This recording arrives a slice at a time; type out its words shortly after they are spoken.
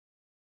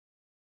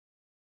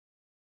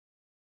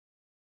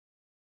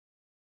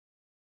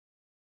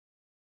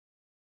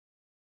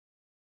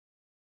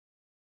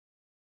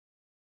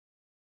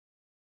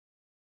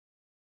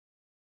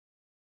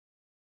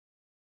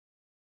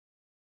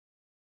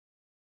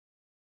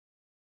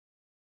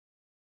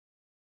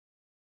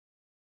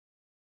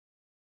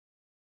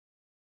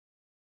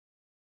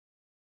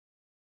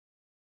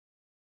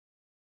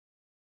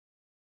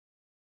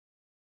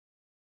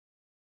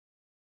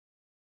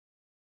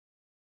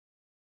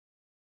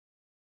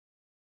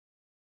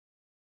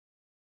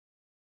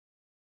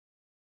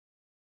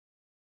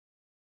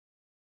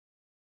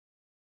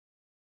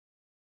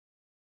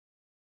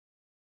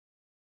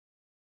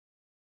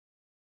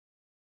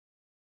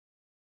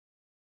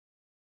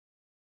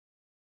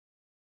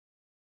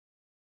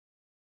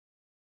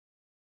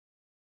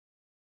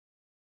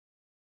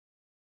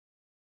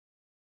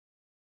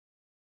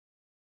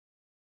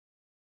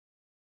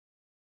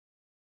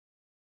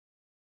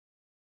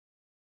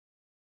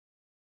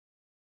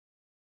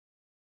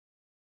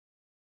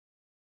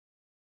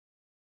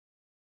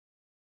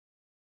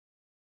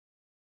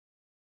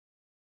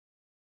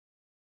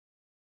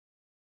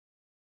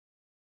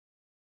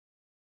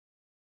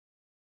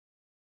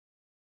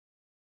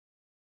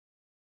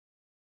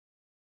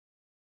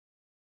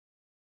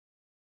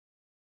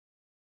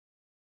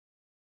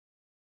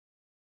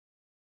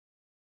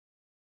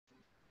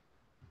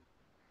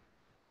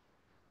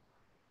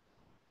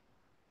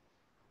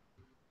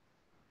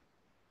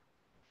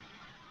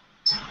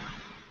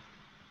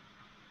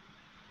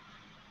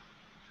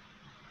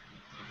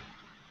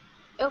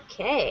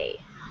Okay.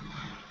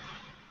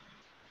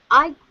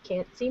 I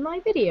can't see my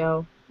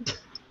video.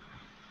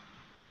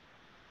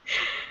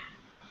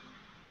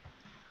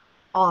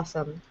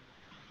 Awesome.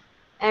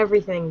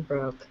 Everything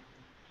broke.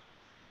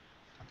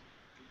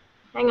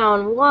 Hang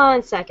on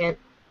 1 second.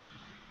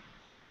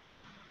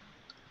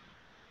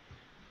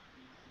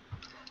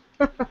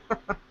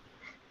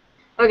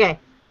 Okay,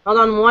 hold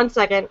on 1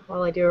 second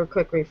while I do a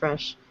quick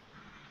refresh.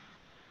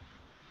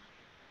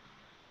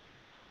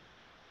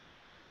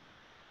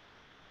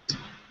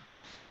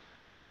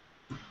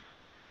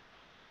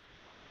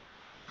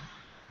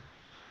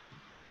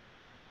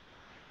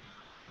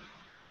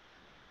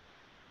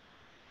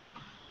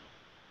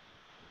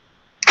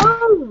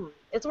 Oh,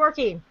 it's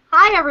working.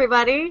 Hi,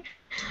 everybody.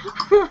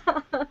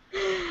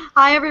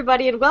 Hi,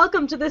 everybody, and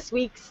welcome to this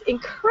week's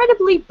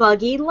incredibly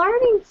buggy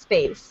learning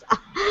space.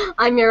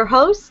 I'm your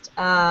host.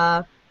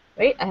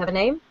 Wait, I have a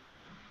name.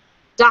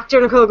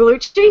 Dr. Nicole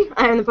Gallucci.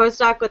 I am the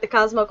postdoc with the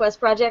CosmoQuest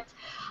project.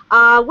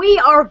 We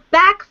are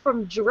back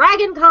from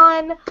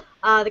DragonCon.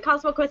 The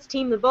CosmoQuest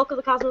team, the bulk of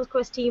the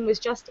CosmoQuest team was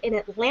just in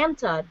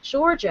Atlanta,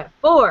 Georgia,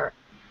 for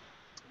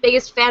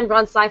biggest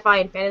fan-run sci-fi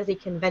and fantasy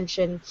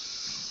convention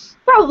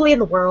probably in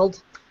the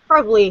world,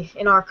 probably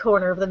in our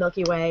corner of the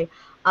Milky Way.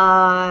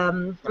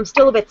 I'm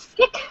still a bit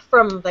sick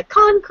from the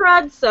con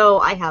crud, so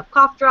I have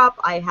cough drop,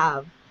 I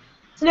have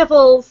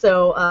sniffles,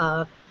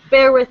 so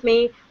bear with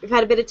me. We've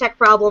had a bit of tech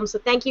problems, so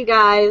thank you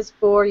guys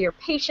for your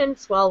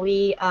patience while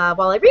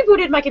I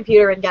rebooted my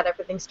computer and got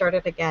everything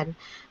started again.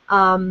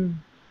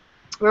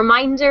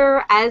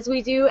 Reminder, as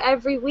we do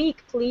every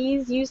week,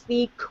 please use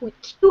the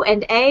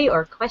Q&A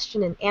or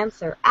question and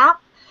answer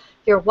app.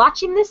 If you're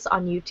watching this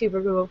on YouTube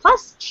or Google+,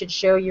 it should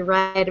show you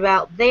right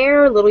about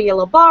there, little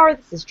yellow bar.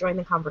 This is join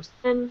the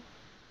conversation.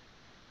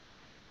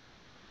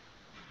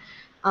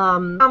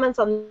 Comments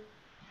on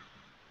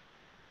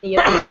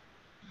the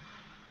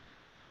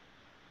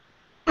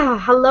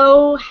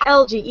hello,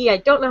 LGE. I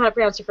don't know how to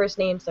pronounce your first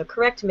name, so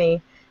correct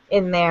me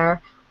in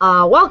there.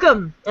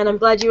 Welcome, and I'm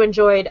glad you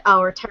enjoyed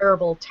our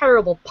terrible,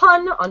 terrible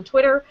pun on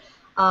Twitter.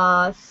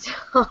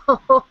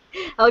 So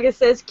Helga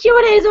says,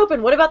 Q&A is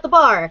open. What about the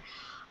bar?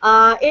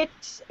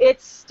 It's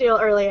still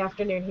early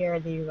afternoon here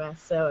in the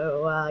U.S.,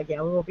 so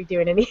yeah, we won't be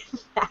doing any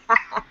of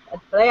that.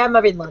 But I am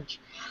having lunch.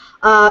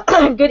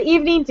 Good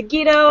evening to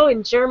Guido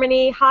in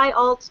Germany. Hi,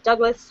 Alt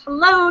Douglas.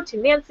 Hello to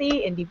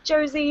Nancy in New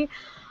Jersey.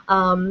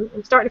 I'm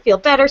starting to feel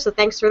better, so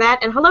thanks for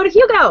that. And hello to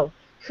Hugo,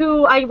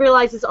 who I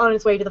realize is on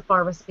his way to the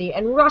pharmacy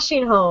and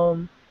rushing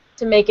home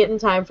to make it in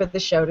time for the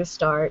show to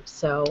start.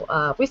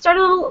 So we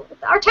started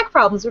our tech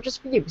problems were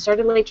just for you. We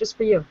started late just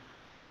for you.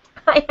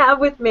 I have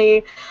with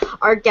me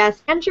our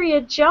guest, Andrea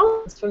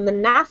Jones from the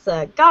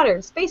NASA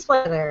Goddard Space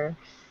Flight Center.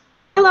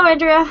 Hello,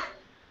 Andrea.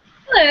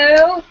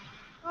 Hello.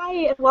 Hi,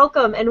 and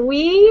welcome. And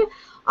we're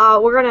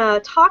going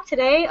to talk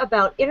today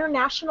about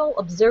International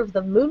Observe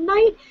the Moon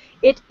Night.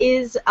 It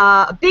is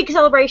a big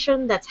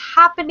celebration that's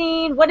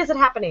happening. When is it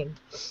happening?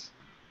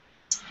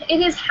 It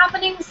is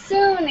happening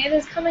soon. It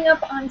is coming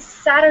up on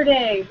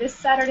Saturday, this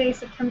Saturday,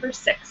 September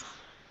 6th.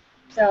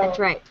 So that's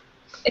right.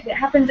 It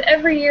happens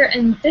every year,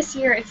 and this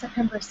year it's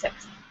September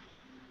 6th.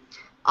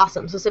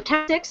 Awesome. So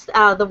September 6th,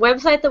 the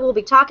website that we'll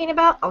be talking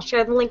about, I'll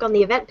share the link on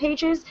the event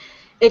pages.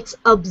 It's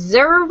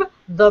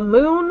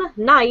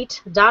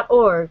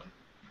observethemoonnight.org.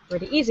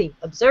 Pretty easy.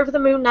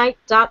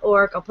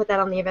 Observethemoonnight.org. I'll put that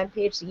on the event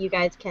page so you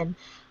guys can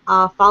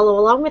follow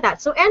along with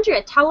that. So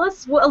Andrea, tell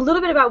us a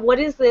little bit about what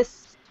is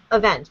this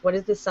event? What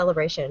is this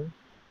celebration?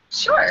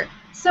 Sure.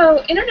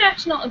 So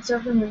International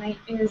Observe the Moon Night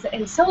is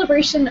a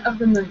celebration of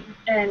the moon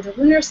and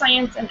lunar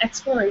science and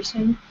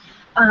exploration.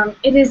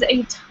 It is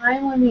a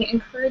time when we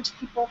encourage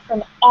people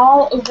from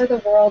all over the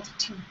world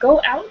to go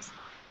out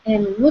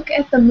and look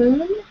at the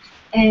moon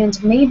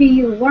and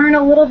maybe learn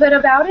a little bit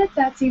about it.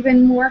 That's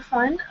even more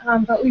fun.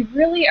 But we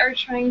really are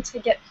trying to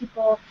get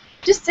people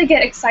just to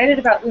get excited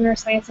about lunar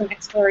science and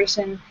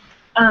exploration.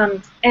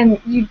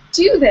 And you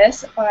do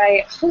this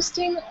by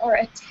hosting or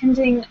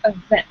attending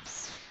events.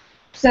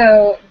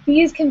 So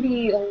these can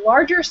be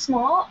large or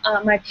small.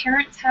 My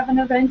parents have an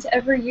event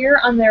every year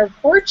on their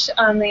porch.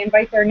 They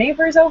invite their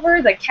neighbors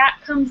over. The cat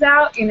comes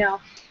out. You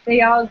know,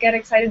 they all get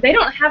excited. They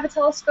don't have a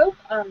telescope.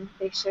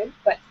 They should,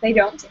 but they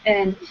don't.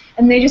 And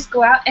they just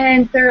go out.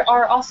 And there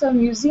are also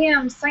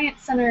museums,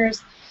 science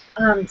centers,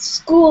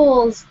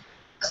 schools,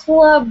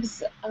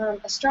 clubs,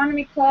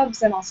 astronomy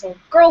clubs, and also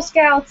Girl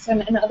Scouts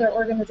and other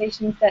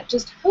organizations that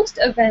just host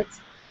events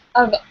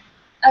of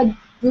a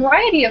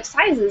variety of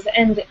sizes,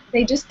 and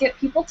they just get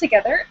people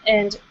together,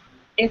 and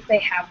if they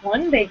have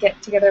one, they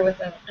get together with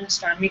an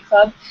astronomy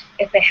club.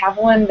 If they have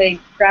one,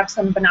 they grab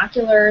some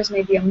binoculars,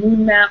 maybe a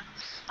moon map,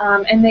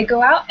 and they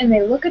go out and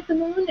they look at the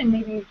moon and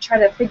maybe try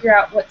to figure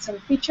out what some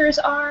features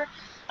are.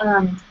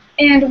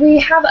 And we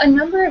have a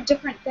number of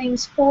different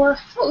things for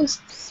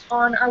hosts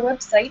on our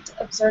website,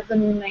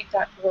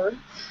 observethemoonnight.org,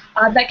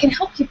 that can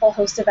help people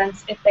host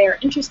events if they are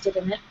interested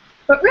in it.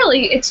 But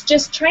really, it's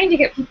just trying to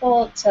get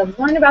people to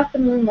learn about the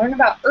moon, learn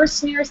about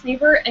Earth's nearest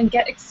neighbor, and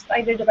get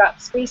excited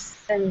about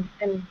space and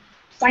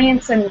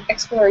science and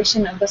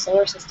exploration of the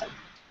solar system.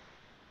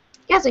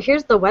 Yeah, so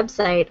here's the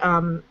website.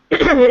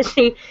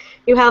 See,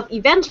 you have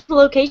event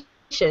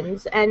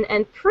locations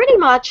and pretty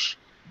much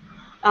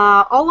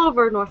all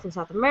over North and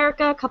South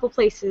America, a couple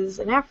places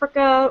in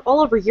Africa, all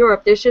over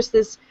Europe. There's just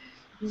this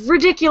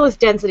ridiculous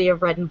density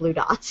of red and blue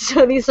dots.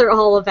 So these are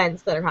all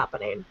events that are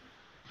happening.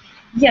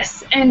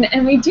 Yes, and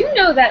we do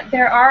know that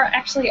there are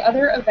actually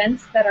other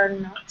events that are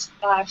not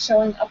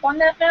showing up on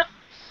that map.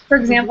 For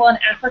example, in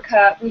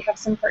Africa, we have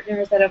some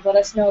partners that have let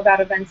us know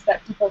about events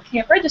that people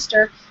can't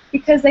register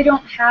because they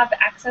don't have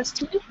access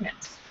to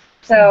internet.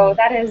 So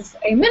that is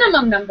a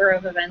minimum number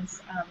of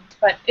events,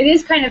 but it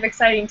is kind of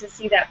exciting to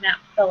see that map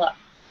fill up.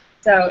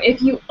 So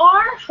if you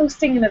are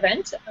hosting an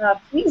event,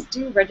 please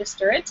do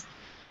register it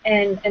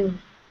and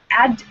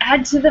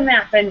add to the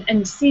map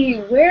and see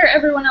where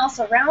everyone else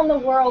around the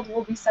world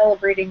will be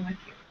celebrating with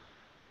you.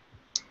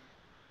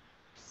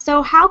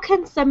 So how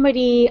can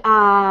somebody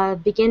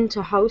begin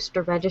to host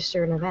or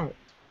register an event?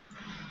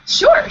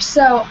 Sure.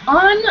 So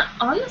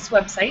on this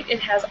website, it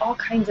has all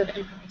kinds of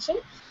information.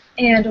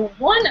 And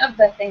one of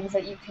the things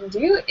that you can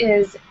do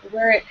is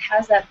where it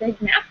has that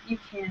big map, you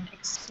can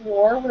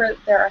explore where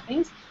there are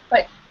things.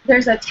 But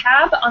there's a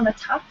tab on the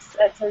top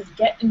that says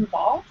Get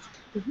Involved.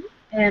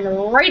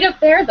 And right up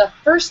there, the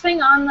first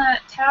thing on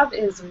that tab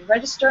is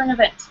Register an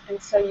Event.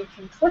 And so you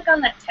can click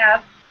on that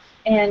tab,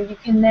 and you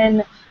can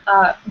then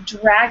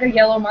drag a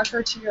yellow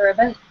marker to your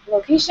event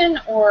location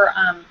or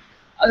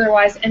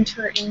otherwise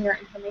enter in your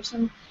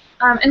information.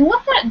 And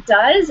what that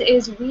does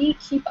is we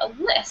keep a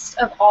list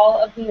of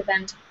all of the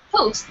event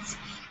hosts,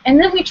 and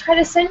then we try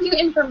to send you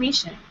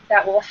information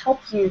that will help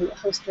you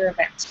host your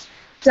event.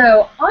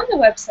 So on the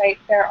website,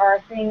 there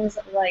are things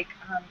like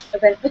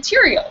event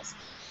materials.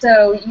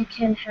 So you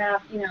can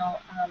have,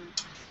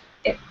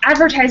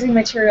 advertising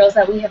materials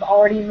that we have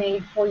already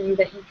made for you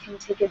that you can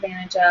take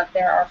advantage of.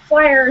 There are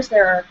flyers,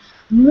 there are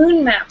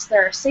moon maps,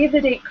 there are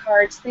save-the-date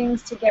cards,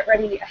 things to get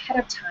ready ahead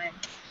of time.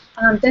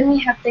 Then we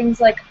have things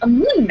like a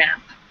moon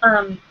map.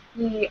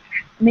 We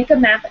make a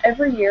map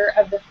every year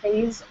of the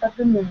phase of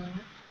the moon,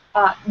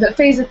 the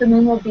phase that the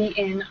moon will be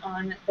in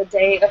on the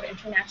day of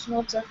International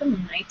Observe the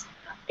Moon Night.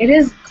 It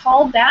is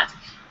called that,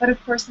 but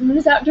of course the moon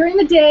is out during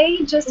the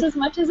day just as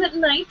much as at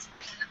night.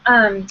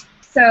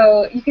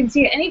 So you can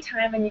see it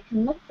anytime, and you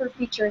can look for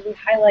features. We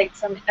highlight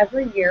some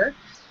every year.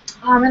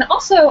 And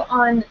also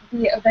on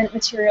the event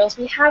materials,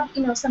 we have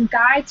some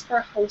guides for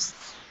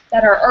hosts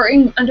that are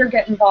under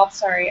Get Involved,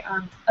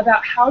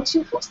 about how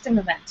to host an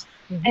event.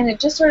 And it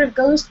just sort of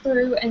goes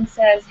through and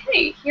says,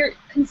 hey, here,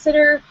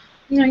 consider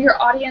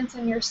your audience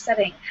and your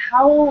setting.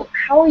 How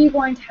are you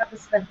going to have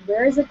this event?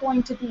 Where is it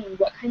going to be?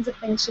 What kinds of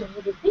things should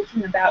you be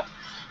thinking about?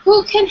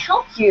 Who can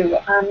help you?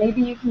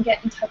 Maybe you can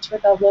get in touch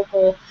with a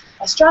local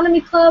astronomy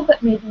club.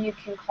 Maybe you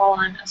can call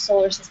on a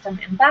solar system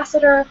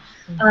ambassador.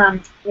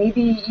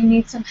 Maybe you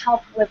need some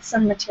help with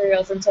some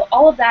materials. And so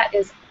all of that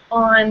is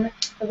on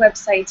the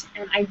website.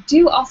 And I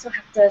do also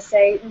have to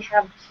say we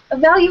have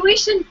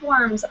evaluation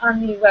forms on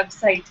the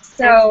website.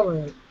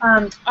 So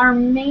our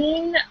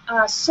main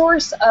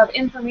source of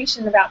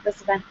information about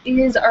this event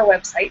is our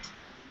website.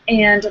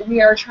 And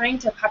we are trying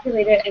to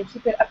populate it and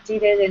keep it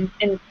updated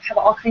and have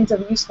all kinds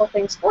of useful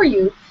things for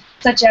you,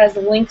 such as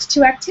links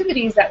to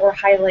activities that we're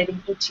highlighting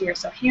each year.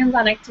 So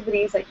hands-on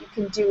activities that you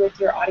can do with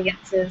your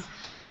audiences,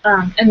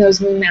 and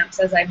those moon maps,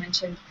 as I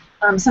mentioned.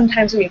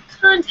 Sometimes we have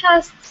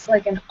contests,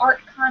 like an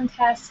art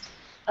contest,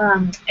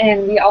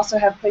 and we also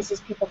have places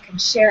people can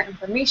share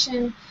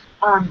information,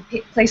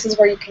 places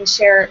where you can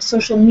share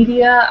social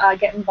media,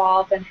 get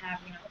involved, and have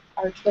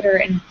our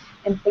Twitter and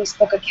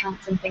Facebook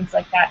accounts and things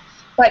like that.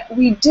 But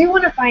we do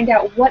want to find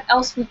out what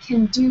else we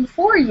can do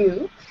for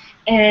you,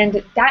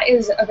 and that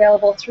is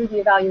available through the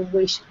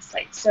evaluation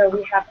site. So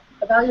we have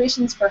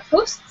evaluations for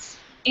hosts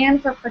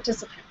and for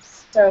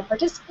participants. So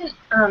participant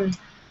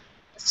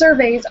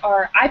surveys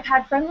are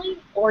iPad friendly,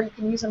 or you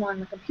can use them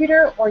on the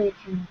computer, or you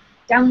can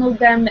download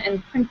them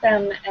and print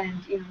them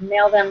and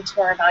mail them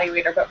to our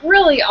evaluator. But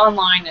really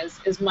online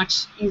is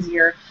much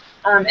easier.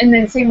 And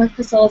then same with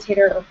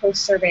facilitator or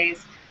host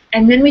surveys.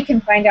 And then we can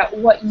find out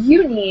what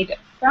you need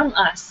from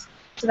us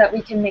so that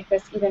we can make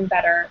this even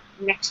better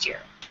next year.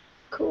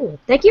 Cool.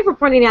 Thank you for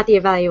pointing out the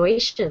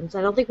evaluations.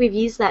 I don't think we've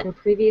used that in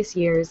previous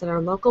years in our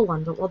local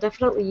one, but we'll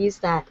definitely use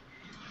that.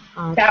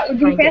 That would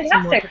be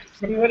fantastic.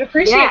 We would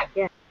appreciate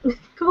it. Yeah.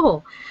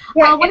 Cool.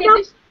 Yeah, in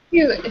addition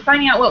to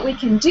finding out what we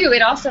can do,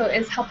 it also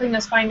is helping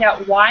us find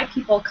out why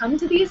people come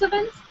to these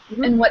events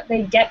and what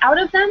they get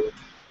out of them,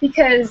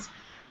 because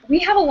we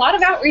have a lot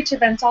of outreach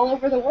events all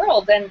over the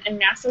world, and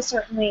NASA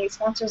certainly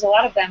sponsors a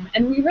lot of them,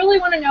 and we really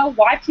want to know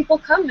why people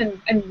come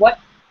and what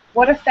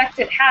effect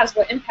it has,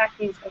 what impact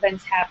these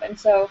events have, and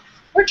so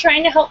we're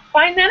trying to help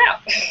find that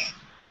out.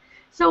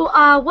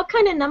 So what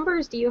kind of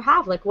numbers do you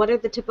have? Like, what are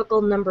the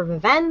typical number of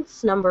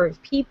events, number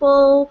of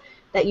people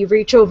that you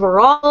reach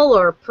overall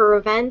or per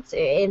event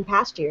in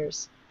past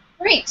years?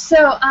 Right,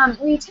 so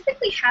we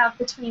typically have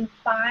between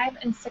 500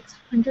 and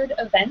 600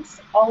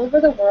 events all over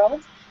the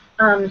world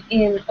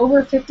in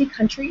over 50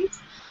 countries.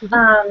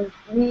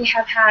 We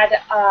have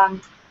had,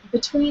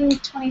 between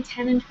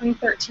 2010 and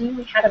 2013,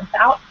 we had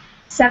about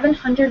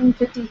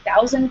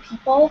 750,000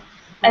 people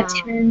Wow.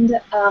 attend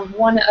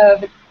one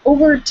of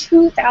over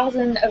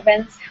 2,000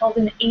 events held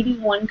in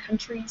 81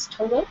 countries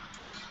total.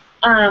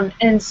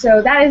 And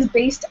so that is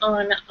based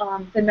on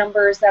the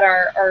numbers that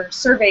our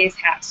surveys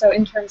have, so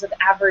in terms of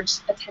average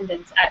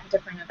attendance at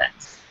different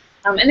events.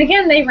 And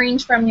again, they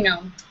range from,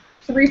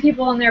 3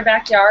 people in their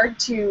backyard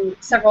to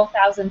several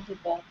thousand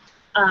people,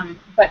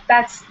 but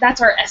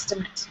that's our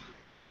estimate.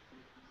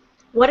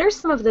 What are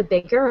some of the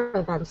bigger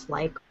events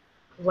like?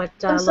 What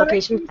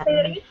locations?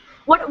 Sorry,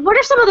 what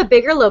are some of the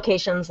bigger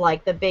locations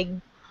like, the big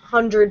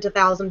 100 to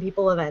 1,000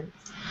 people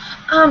events?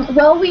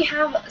 Well, we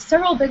have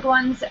several big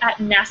ones at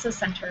NASA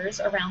centers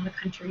around the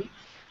country.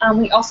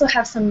 We also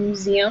have some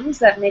museums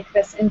that make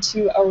this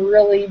into a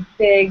really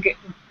big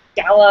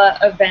gala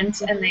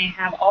event, and they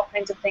have all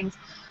kinds of things.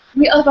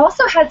 We have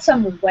also had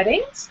some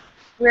weddings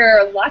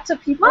where lots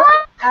of people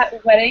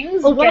at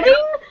weddings look at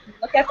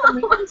the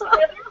moon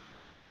together.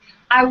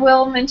 I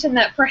will mention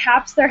that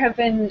perhaps there have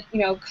been,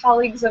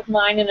 colleagues of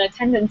mine in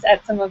attendance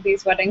at some of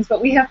these weddings,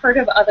 but we have heard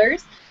of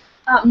others.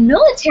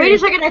 Military. Wait a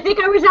second, I think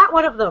I was at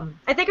one of them.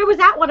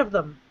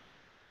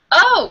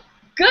 Oh,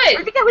 good.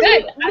 I think that was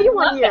me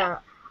one year.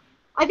 That.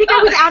 I think I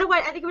was at a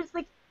wedding. I think it was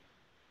like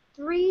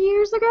 3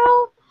 years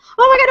ago.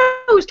 Oh my god,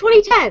 no, it was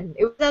 2010.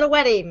 It was at a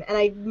wedding, and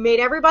I made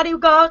everybody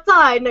go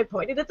outside, and I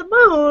pointed at the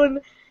moon.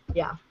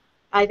 Yeah,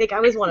 I think I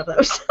was one of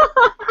those.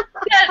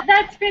 Yeah,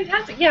 that's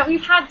fantastic. Yeah,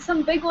 we've had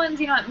some big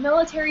ones, at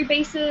military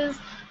bases,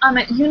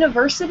 at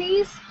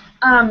universities.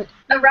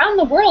 Around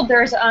the world,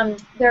 there's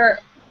the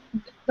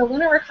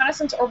Lunar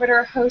Reconnaissance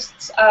Orbiter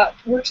hosts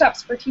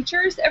workshops for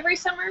teachers every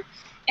summer,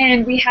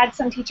 and we had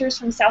some teachers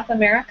from South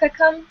America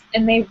come,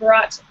 and they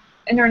brought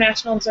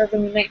International Observe the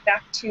Moon Night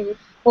back to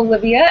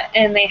Bolivia,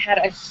 and they had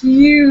a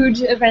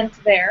huge event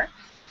there.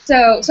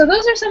 So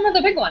those are some of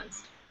the big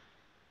ones.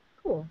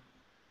 Cool.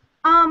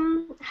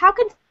 How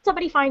can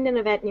somebody find an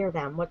event near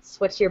them?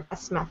 What's your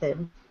best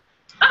method?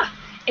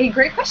 A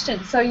great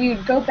question. So you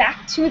go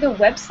back to the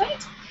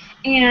website,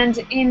 and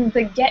in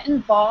the Get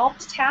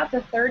Involved tab,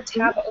 the third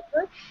tab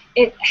over,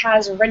 it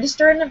has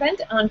Register an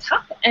Event on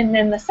top, and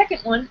then the second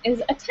one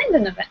is Attend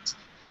an Event.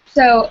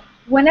 So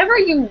whenever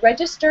you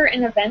register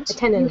an event,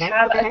 you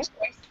have a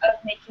choice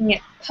of making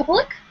it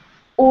public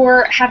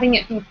or having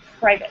it be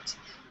private.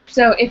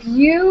 So if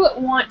you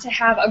want to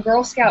have a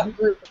Girl Scout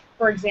group,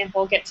 for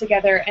example, get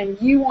together, and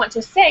you want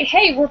to say,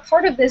 hey, we're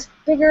part of this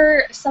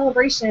bigger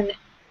celebration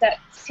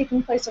that's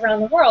taking place around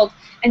the world,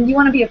 and you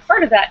want to be a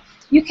part of that,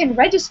 you can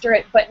register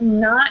it but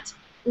not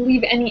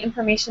leave any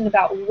information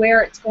about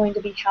where it's going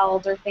to be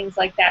held or things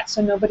like that,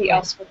 so nobody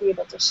else will be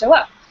able to show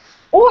up.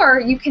 Or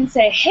you can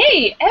say,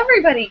 hey,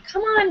 everybody,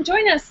 come on,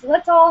 join us.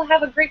 Let's all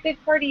have a great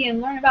big party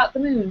and learn about the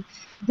moon.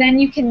 Then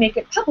you can make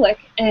it public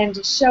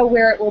and show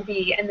where it will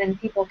be, and then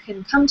people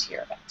can come to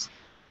your event.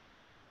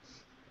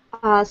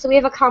 So we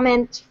have a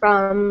comment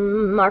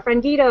from our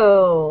friend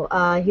Guido.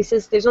 He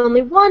says there's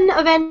only one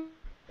event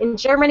in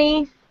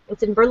Germany.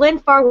 It's in Berlin,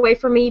 far away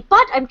from me,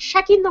 but I'm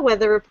checking the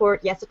weather report.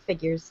 Yes, it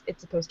figures.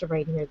 It's supposed to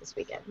rain here this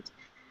weekend.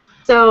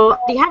 So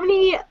do you have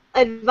any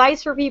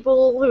advice for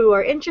people who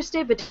are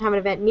interested but don't have an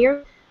event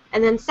near?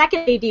 And then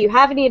secondly, do you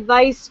have any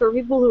advice for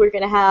people who are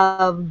going to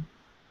have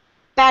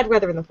bad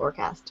weather in the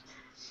forecast?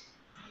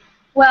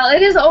 Well,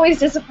 it is always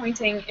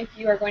disappointing if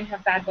you are going to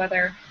have bad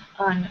weather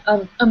on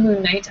a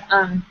moon night.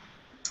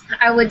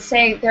 I would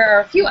say there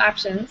are a few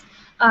options.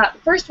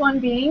 First one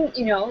being,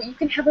 you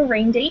can have a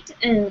rain date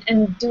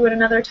and do it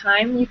another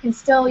time. You can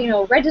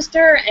still,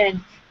 register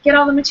and get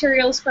all the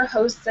materials for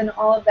hosts and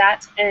all of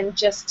that, and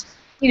just,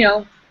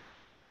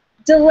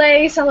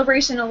 delay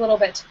celebration a little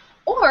bit.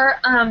 Or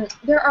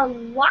there are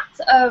lots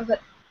of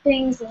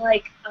things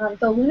like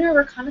the Lunar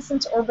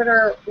Reconnaissance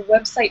Orbiter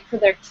website for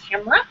their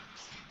camera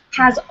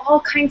has all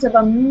kinds of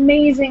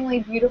amazingly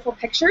beautiful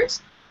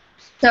pictures.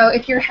 So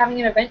if you're having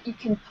an event, you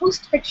can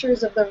post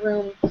pictures of the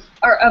room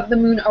or of the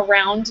moon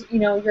around,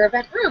 your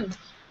event room.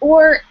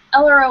 Or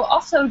LRO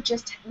also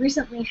just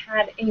recently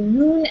had a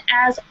Moon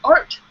as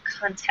Art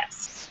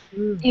contest.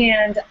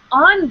 And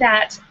on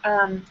that,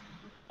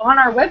 on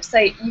our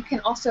website, you can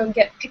also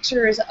get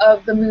pictures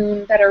of the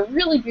moon that are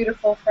really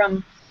beautiful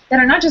that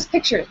are not just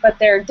pictures, but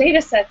they're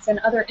data sets and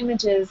other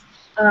images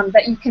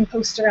that you can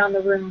post around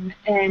the room.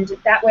 And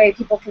that way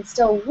people can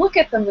still look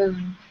at the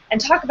moon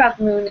and talk about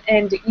the moon.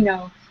 And,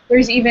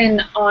 there's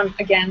even on,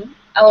 again,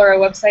 LRO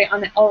website, on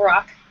the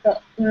LROC,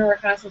 the Lunar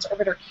Reconnaissance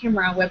Orbiter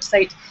camera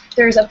website,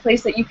 there's a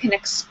place that you can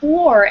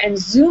explore and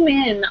zoom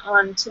in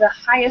onto the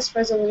highest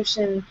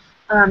resolution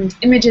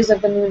images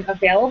of the moon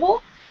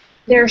available.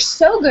 They're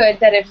so good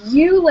that if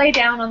you lay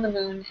down on the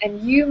moon and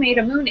you made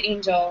a moon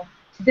angel,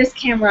 this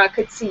camera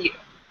could see you.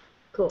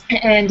 Cool.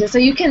 And so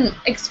you can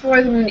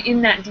explore the moon in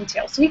that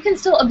detail. So you can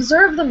still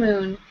observe the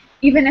moon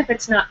even if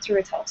it's not through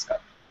a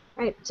telescope.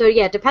 Right. So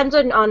yeah, it depends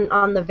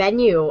on the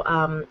venue.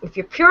 If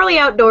you're purely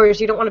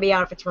outdoors, you don't want to be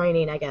out if it's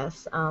raining, I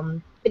guess.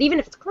 But even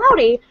if it's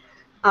cloudy,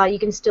 you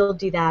can still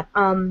do that.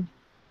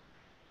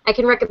 I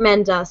can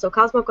recommend, so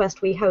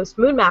CosmoQuest, we host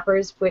Moon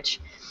Mappers,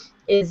 which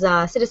is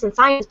a citizen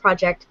science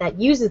project that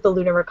uses the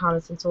Lunar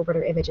Reconnaissance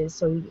Orbiter images,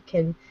 so you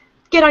can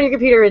get on your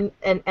computer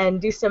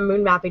and do some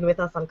moon mapping with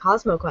us on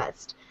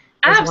CosmoQuest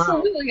as well.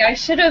 Absolutely, I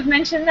should have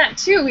mentioned that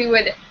too.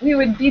 We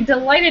would be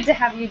delighted to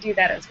have you do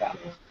that as well.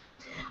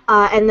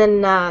 And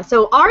then,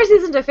 so ours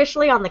isn't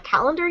officially on the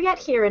calendar yet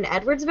here in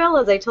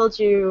Edwardsville, as I told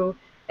you,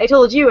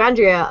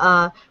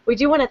 Andrea. We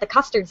do one at the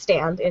custard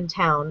stand in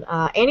town.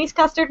 Annie's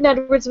Custard in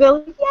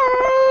Edwardsville.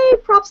 Yay!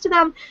 Props to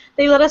them.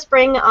 They let us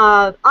bring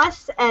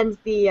us and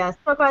the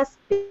SummerQuest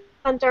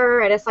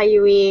Center at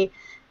SIUE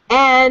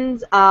and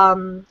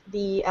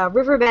the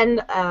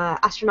Riverbend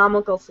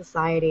Astronomical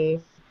Society.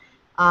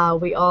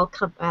 We all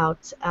come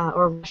out,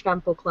 or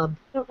Rampo Club,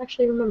 I don't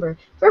actually remember,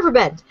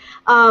 Riverbend.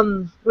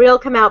 We all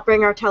come out,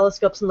 bring our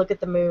telescopes and look at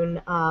the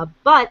moon,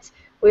 but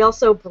we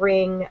also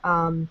bring,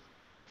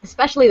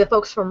 especially the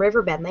folks from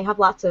Riverbend, they have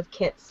lots of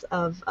kits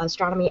of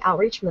astronomy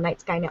outreach from the Night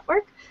Sky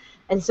Network,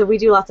 and so we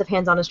do lots of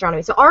hands-on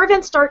astronomy. So our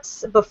event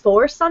starts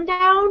before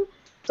sundown,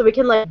 so we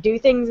can like do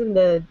things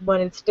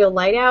when it's still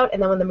light out,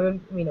 and then when the moon,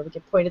 we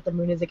can point at the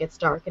moon as it gets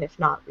dark, and if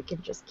not, we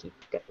can just keep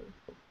going.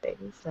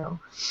 So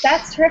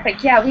that's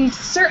terrific. Yeah, we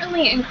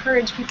certainly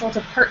encourage people to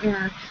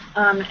partner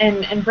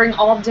and bring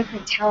all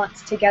different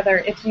talents together.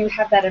 If you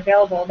have that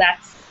available,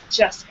 that's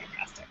just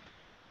fantastic.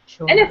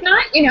 Sure. And if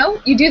not,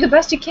 you do the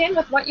best you can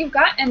with what you've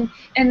got, and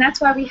that's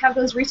why we have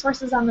those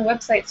resources on the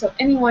website, so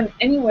anyone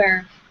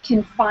anywhere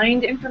can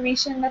find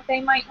information that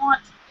they might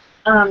want.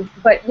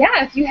 But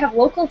yeah, if you have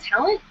local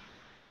talent,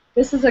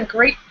 this is a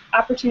great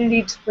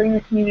opportunity to bring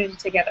the community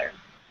together.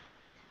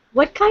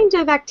 What kind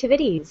of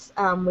activities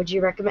would you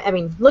recommend? I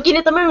mean, looking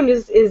at the moon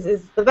is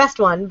the best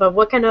one, but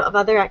what kind of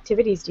other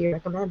activities do you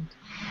recommend?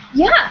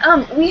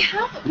 Yeah, we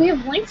have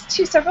links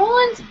to several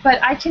ones, but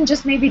I can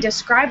just maybe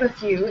describe a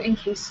few in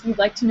case you'd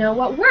like to know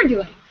what we're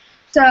doing.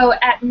 So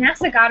at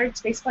NASA Goddard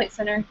Space Flight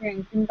Center here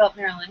in Greenbelt,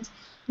 Maryland,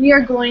 we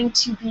are going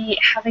to be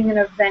having an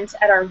event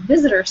at our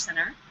visitor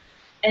center,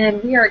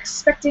 and we are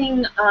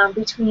expecting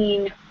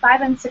between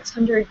 500 and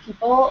 600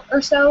 people or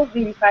so,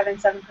 maybe 500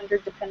 and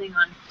 700, depending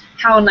on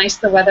how nice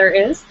the weather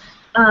is.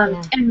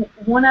 And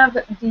one of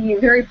the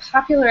very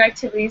popular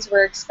activities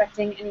we're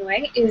expecting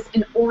anyway is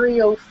an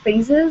Oreo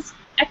phases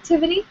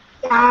activity.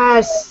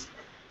 Yes.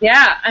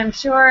 Yeah, I'm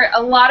sure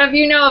a lot of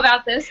you know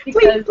about this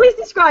because please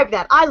describe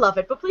that. I love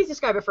it, but please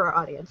describe it for our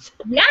audience.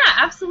 Yeah,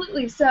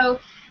 absolutely. So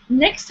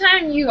next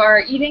time you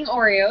are eating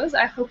Oreos,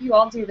 I hope you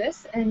all do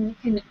this, and you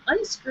can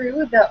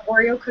unscrew the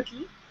Oreo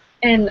cookie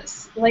and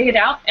lay it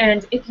out,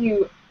 and if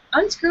you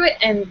unscrew it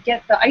and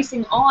get the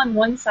icing all on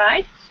one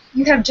side,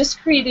 you have just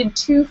created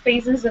two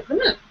phases of the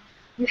moon.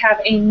 You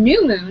have a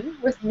new moon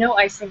with no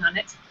icing on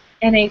it,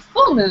 and a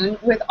full moon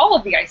with all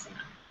of the icing on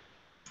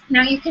it.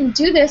 Now you can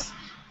do this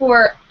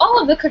for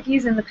all of the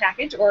cookies in the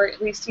package, or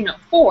at least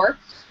 4,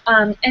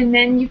 and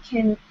then you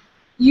can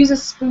use a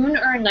spoon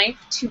or a knife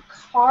to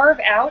carve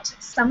out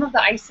some of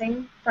the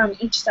icing from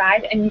each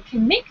side, and you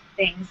can make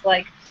things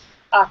like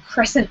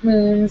crescent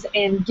moons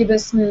and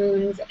gibbous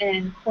moons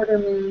and quarter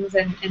moons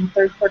and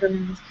third quarter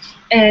moons.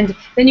 And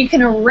then you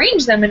can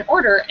arrange them in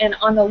order, and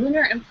on the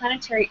Lunar and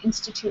Planetary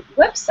Institute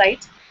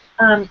website,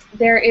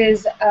 there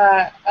is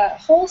a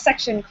whole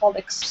section called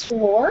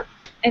Explore,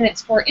 and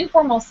it's for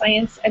informal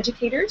science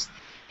educators.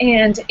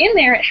 And in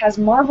there it has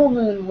Marvel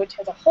Moon, which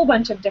has a whole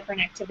bunch of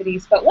different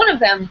activities, but one of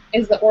them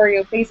is the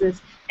Oreo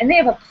phases, and they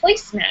have a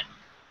placemat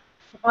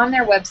on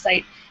their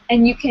website,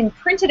 and you can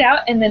print it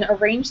out and then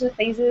arrange the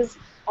phases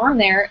on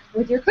there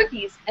with your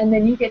cookies, and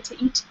then you get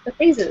to eat the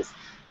phases.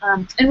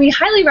 And we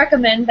highly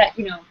recommend that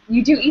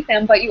you do eat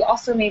them, but you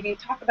also maybe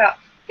talk about,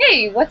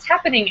 hey, what's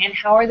happening and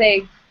how are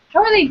they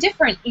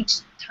different each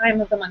time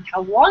of the month?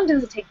 How long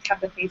does it take to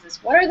have the phases?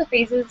 What are the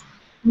phases'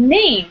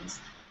 names?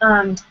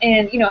 And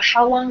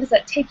how long does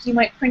that take? You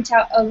might print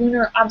out a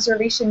lunar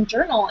observation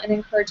journal and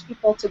encourage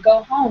people to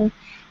go home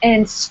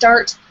and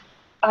start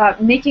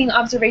making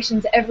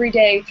observations every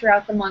day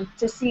throughout the month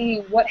to see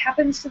what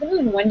happens to the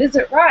moon. When does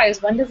it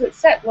rise? When does it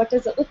set? What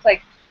does it look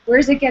like? Where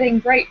is it getting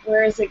bright?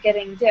 Where is it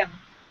getting dim?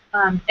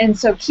 And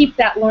so keep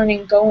that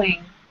learning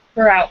going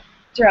throughout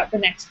the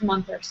next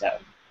month or so.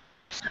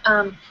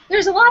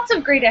 There's lots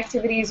of great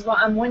activities.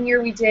 One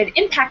year we did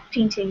impact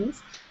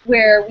paintings,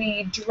 where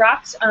we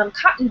dropped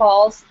cotton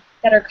balls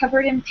that are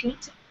covered in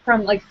paint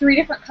from like 3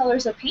 different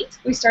colors of paint.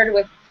 We started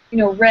with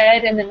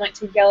red, and then went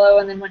to yellow,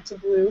 and then went to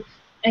blue,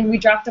 and we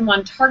dropped them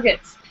on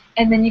targets,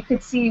 and then you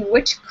could see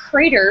which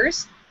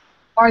craters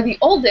are the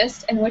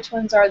oldest and which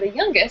ones are the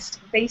youngest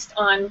based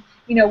on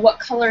what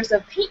colors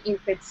of paint you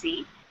could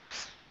see.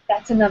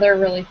 That's another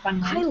really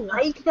fun one. I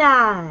like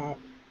that.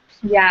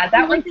 Yeah,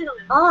 that one's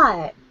a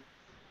lot.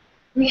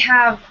 We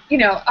have,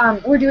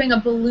 we're doing a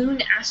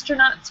balloon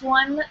astronauts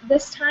one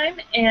this time,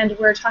 and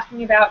we're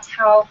talking about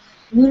how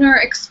lunar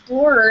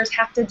explorers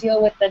have to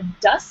deal with the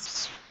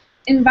dust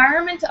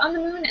environment on the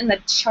moon and the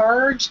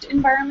charged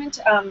environment,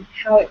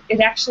 how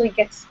it actually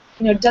gets,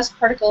 dust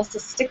particles to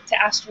stick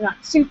to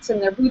astronaut suits and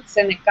their boots,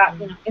 and it got,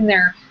 in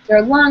their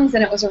lungs,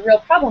 and it was a real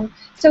problem.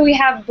 So we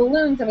have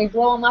balloons, and we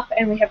blow them up,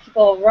 and we have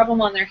people rub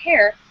them on their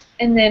hair,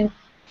 and then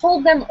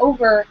hold them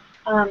over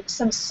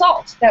some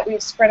salt that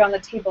we've spread on the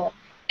table.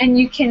 And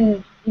you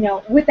can,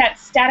 with that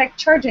static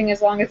charging,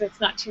 as long as it's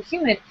not too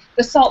humid,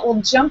 the salt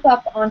will jump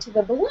up onto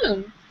the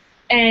balloon.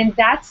 And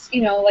that's,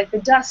 like the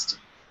dust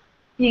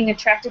being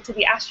attracted to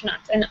the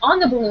astronauts. And on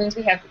the balloons,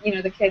 we have,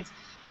 the kids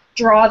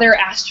draw their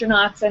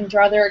astronauts and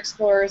draw their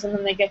explorers, and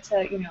then they get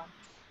to,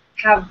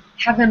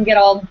 have them get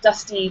all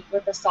dusty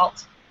with the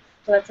salt.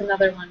 So that's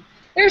another one.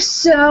 There's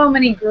so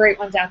many great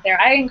ones out there.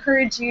 I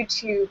encourage you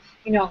to,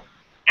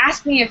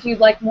 ask me if you'd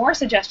like more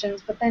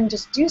suggestions, but then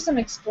just do some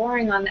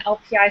exploring on the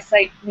LPI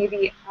site,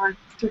 maybe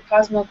through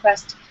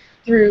CosmoQuest,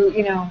 through,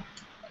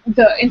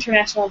 the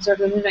International Observe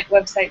the Moon Night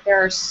website. There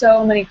are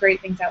so many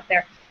great things out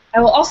there. I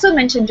will also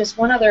mention just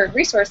one other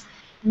resource,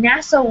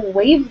 NASA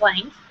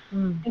Wavelength.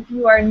 If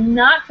you are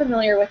not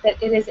familiar with it,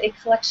 it is a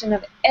collection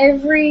of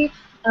every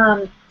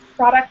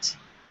product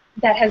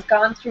that has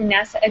gone through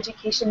NASA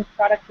Education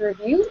Product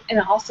Review, and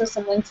also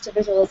some links to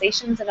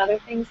visualizations and other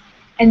things.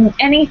 And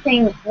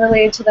anything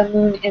related to the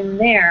moon in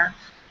there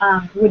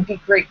would be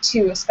great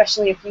too,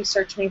 especially if you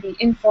search maybe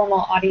informal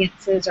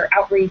audiences or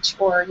outreach,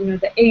 or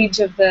the age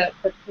of the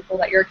people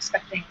that you're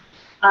expecting.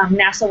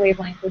 NASA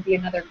Wavelength would be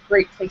another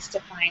great place to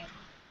find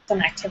some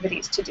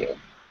activities to do.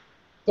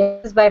 Yeah,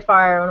 this is by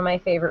far one of my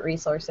favorite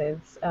resources.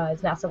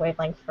 Is NASA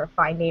Wavelength for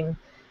finding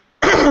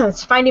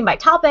finding by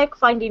topic,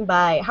 finding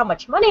by how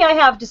much money I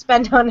have to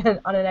spend on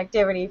an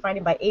activity,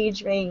 finding by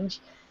age range.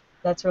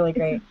 That's really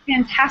great. It's a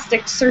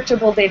fantastic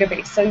searchable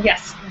database. So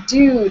yes,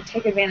 do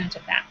take advantage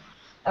of that.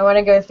 I want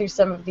to go through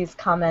some of these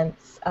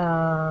comments.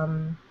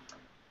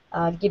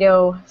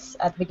 Guido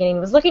at the beginning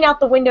was looking out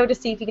the window to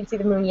see if you can see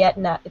the moon yet,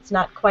 and it's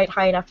not quite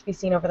high enough to be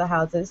seen over the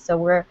houses. So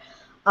we're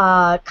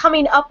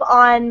coming up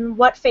on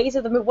what phase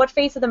of the moon? What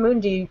phase of the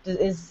moon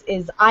is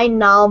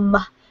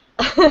Einam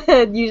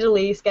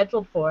usually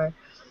scheduled for?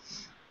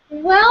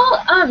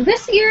 Well,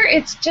 this year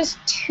it's just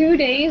 2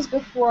 days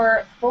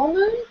before full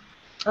moon,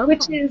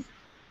 which is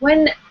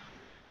when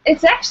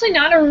it's actually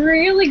not a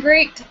really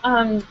great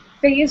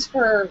phase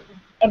for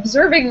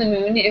observing the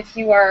moon if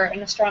you are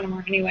an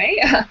astronomer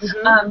anyway,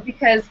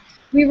 because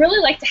we really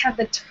like to have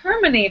the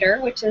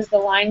terminator, which is the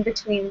line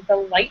between the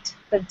light,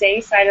 the day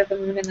side of the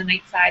moon, and the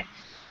night side.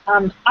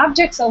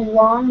 Objects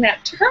along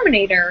that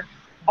terminator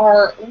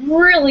are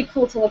really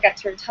cool to look at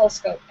through a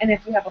telescope. And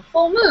if you have a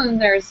full moon,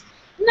 there's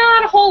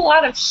not a whole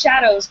lot of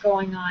shadows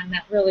going on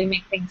that really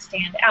make things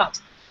stand out.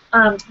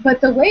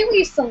 But the way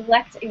we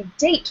select a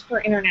date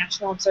for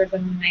International Observe the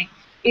Moon Night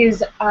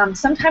is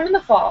sometime in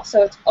the fall.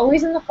 So it's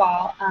always in the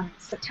fall,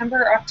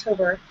 September or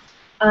October.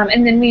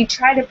 And then we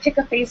try to pick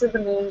a phase of the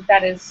moon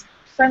that is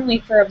friendly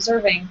for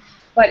observing.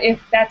 But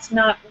if that's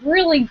not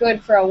really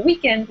good for a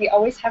weekend, we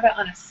always have it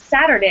on a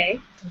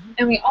Saturday.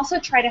 And we also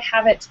try to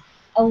have it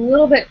a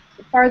little bit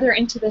farther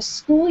into the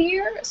school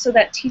year so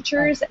that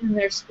teachers and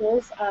their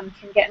schools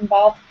can get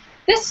involved.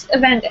 This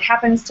event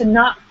happens to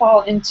not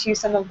fall into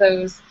some of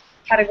those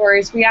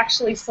categories. We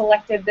actually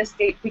selected this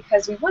date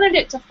because we wanted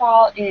it to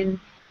fall in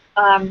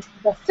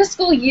the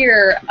fiscal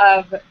year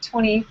of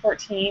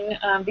 2014,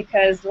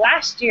 because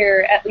last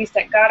year, at least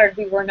at Goddard,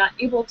 we were not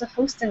able to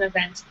host an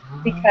event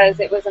because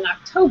it was in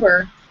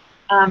October,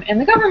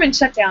 and the government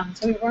shut down,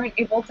 so we weren't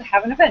able to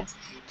have an event.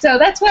 So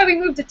that's why we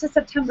moved it to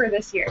September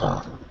this year.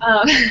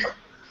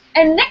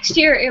 And next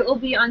year, it will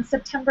be on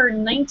September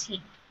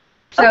 19th.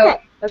 So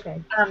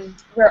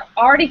we're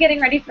already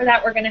getting ready for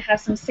that. We're going to have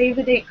some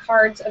save-the-date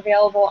cards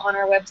available on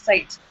our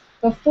website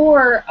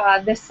before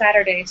this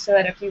Saturday, so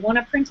that if you want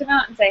to print them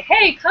out and say,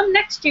 hey, come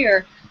next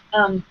year,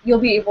 you'll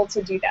be able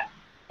to do that.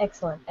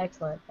 Excellent,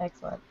 excellent,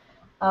 excellent.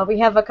 We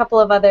have a couple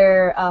of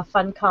other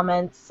fun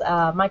comments.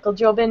 Michael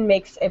Jobin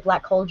makes a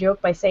black hole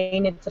joke by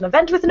saying it's an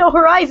event with no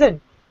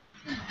horizon.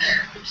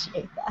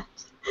 Appreciate that.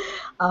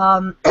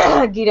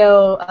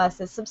 Guido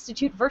says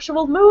substitute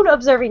virtual moon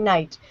observing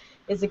night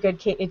is a good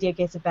idea in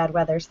case of bad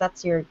weather. So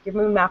that's your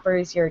moon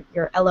mappers,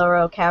 your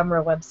LRO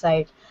camera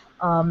website.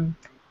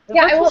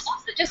 Yeah, I will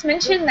also just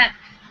mention that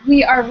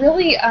we are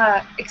really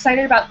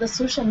excited about the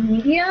social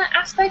media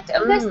aspect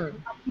of this.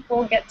 How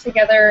people get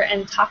together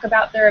and talk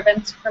about their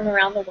events from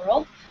around the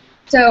world.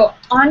 So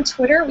on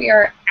Twitter, we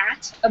are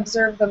at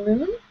Observe the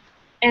Moon,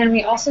 and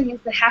we also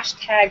use the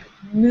hashtag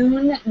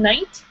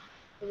MoonNight,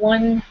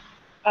 one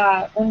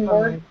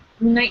word,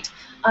 Moonnight.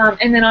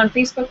 And then on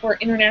Facebook, we're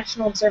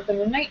International Observe the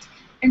Moon Night.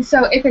 And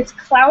so if it's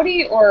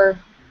cloudy or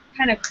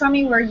kind of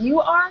crummy where you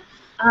are,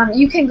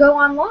 you can go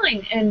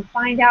online and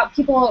find out.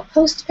 People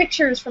post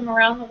pictures from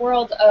around the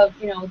world of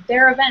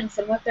their events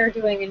and what they're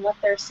doing and what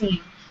they're seeing.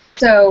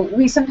 So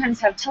we sometimes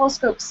have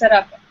telescopes set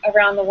up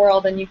around the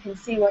world, and you can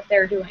see what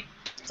they're doing.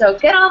 So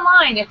get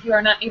online if you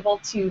are not able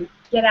to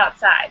get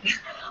outside.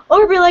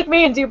 Or be like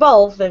me and do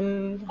both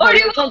and have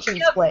your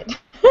attention split.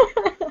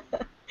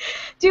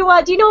 Do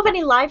you know of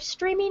any live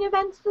streaming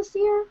events this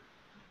year?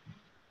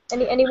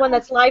 Anyone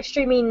that's live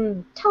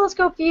streaming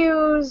telescope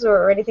views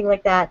or anything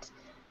like that?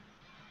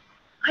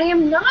 I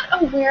am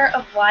not aware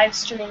of live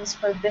streams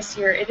for this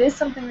year. It is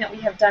something that we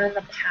have done in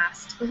the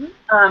past,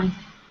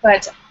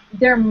 but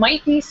there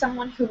might be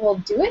someone who will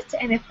do it,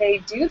 and if they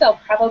do, they'll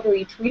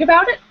probably tweet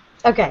about it.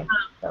 Okay,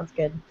 sounds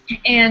good.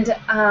 And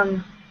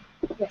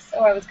yes,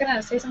 oh, I was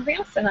gonna say something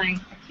else, and I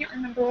can't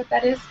remember what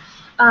that is.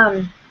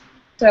 Um,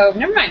 so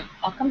never mind.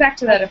 I'll come back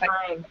to that That's if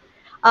I.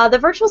 fine. The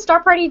Virtual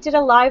Star Party did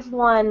a live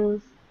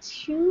one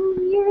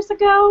 2 years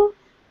ago.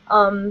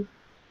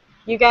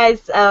 You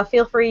guys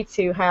feel free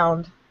to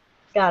hound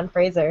Scott and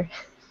Fraser.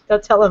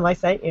 Don't tell them I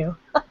sent you.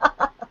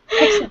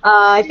 Excellent.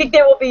 I think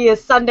there will be a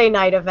Sunday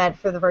night event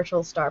for the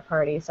Virtual Star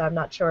Party, so I'm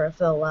not sure if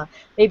they'll.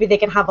 Maybe they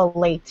can have a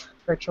late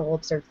virtual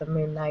Observe the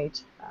Moon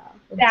night.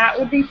 That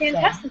would be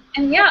fantastic.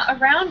 And yeah,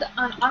 around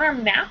on our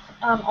map,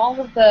 all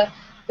of the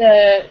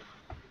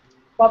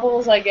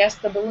bubbles, I guess,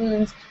 the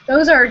balloons,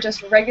 those are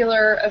just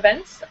regular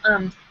events.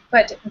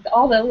 But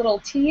all the little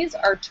T's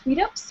are tweet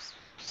ups.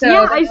 So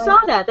yeah, I saw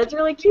that. That's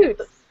really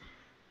cute.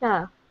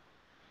 Yeah,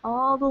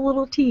 all the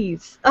little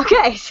T's.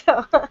 Okay,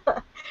 so.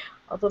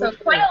 So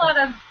quite a lot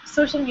of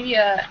social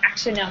media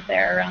action out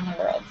there around the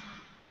world.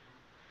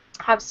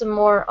 Have some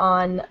more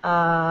on.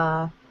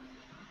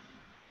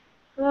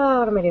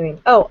 What am I doing?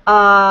 Oh,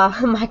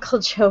 Michael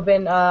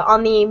Jobin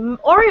on the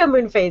Oreo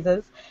moon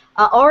phases.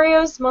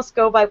 Oreos must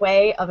go by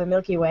way of a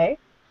Milky Way.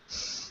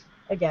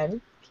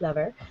 Again,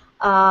 clever.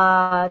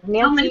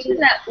 Nancy. I'll mention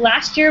that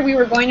last year we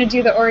were going to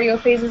do the Oreo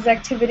phases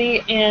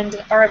activity,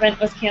 and our event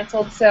was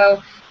canceled.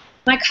 So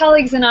my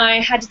colleagues and I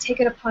had to take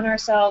it upon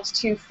ourselves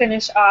to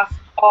finish off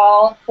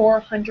all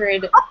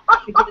 400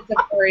 packets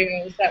of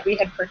Oreos that we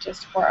had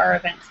purchased for our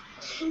event.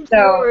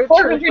 So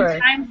 400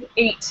 times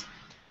 8.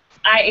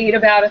 I ate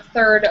about a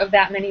third of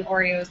that many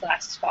Oreos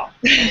last fall.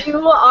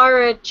 You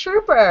are a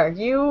trooper.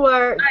 You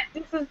are.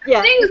 This is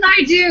things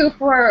I do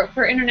for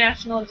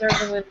International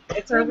Observing.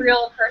 It's a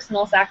real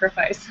personal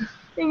sacrifice.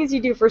 Things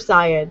you do for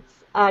science.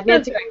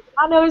 Nancy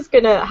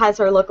Grano has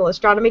her local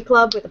astronomy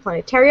club with a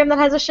planetarium that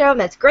has a show, and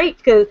that's great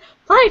because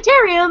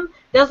planetarium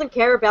doesn't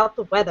care about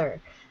the weather.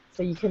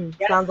 So you can,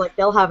 sounds like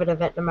they'll have an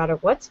event no matter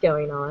what's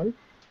going on.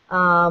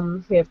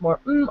 We have more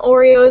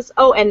Oreos.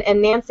 Oh,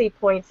 and Nancy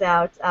points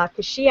out,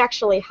 because she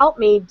actually helped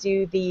me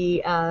do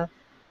the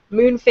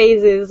moon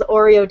phases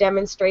Oreo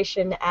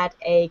demonstration at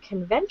a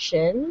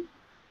convention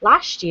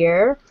last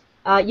year.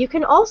 You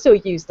can also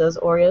use those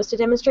Oreos to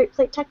demonstrate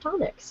plate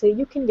tectonics, so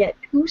you can get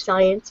 2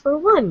 science for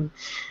 1,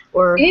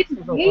 or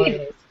several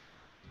Oreos.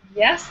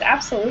 Yes,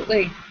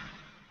 absolutely.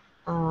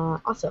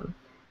 Awesome.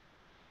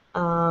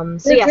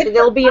 So yeah, so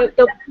there'll be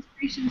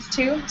demonstrations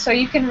too, so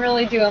you can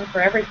really do them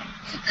for everything.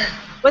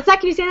 What's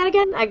that? Can you say that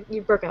again?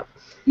 You broke up.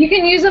 You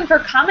can use them for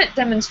comet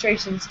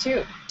demonstrations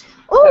too.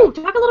 Oh,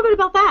 talk a little bit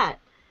about that.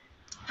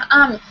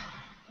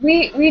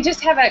 We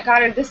just have at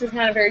Goddard. This is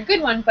not a very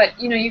good one, but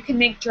you can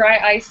make dry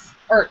ice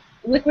or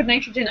liquid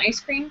nitrogen ice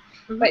cream.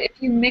 Mm-hmm. But if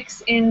you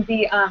mix in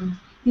the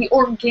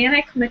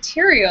organic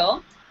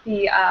material,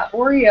 the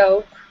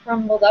Oreo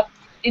crumbled up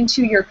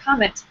into your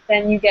comet,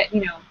 then you get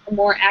a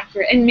more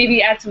accurate, and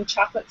maybe add some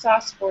chocolate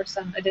sauce for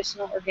some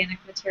additional organic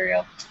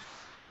material.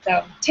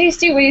 So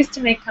tasty ways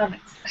to make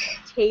comets.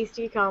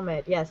 Tasty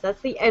comet, yes, that's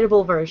the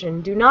edible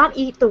version. Do not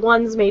eat the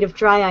ones made of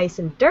dry ice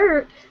and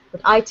dirt that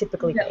I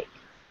typically make.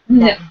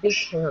 That would be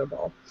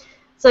terrible.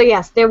 So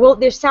yes,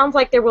 there sounds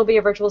like there will be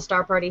a virtual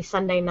star party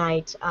Sunday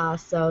night,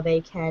 so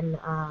they could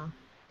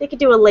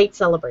do a late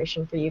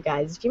celebration for you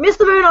guys. If you missed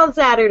the moon on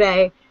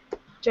Saturday,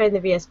 join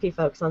the VSP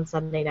folks on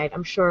Sunday night.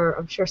 I'm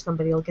sure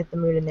somebody will get the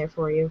moon in there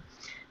for you.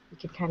 You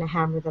can kind of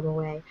hammer them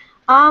away.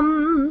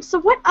 So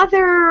what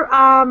other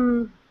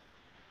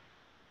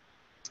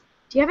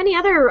do you have any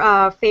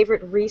other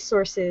favorite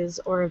resources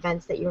or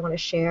events that you want to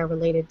share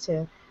related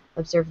to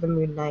Observe the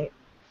Moon Night?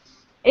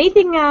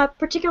 Anything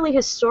particularly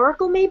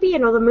historical, maybe?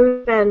 The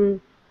moon's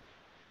been,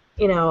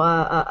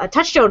 a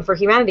touchstone for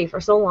humanity for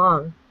so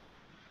long.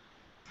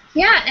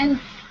 Yeah,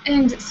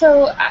 and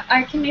so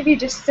I can maybe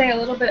just say a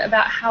little bit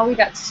about how we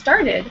got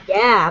started.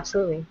 Yeah,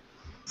 absolutely.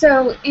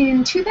 So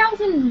in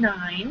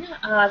 2009,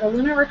 the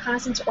Lunar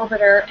Reconnaissance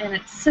Orbiter and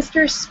its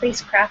sister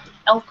spacecraft,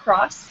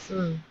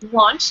 LCROSS,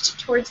 launched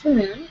towards the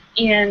moon,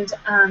 and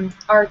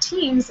our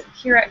teams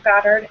here at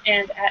Goddard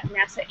and at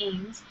NASA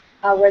Ames,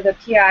 where the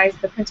PIs,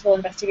 the principal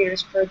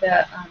investigators for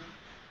the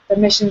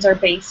missions are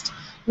based,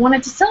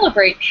 wanted to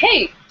celebrate,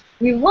 hey,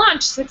 we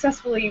launched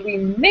successfully, we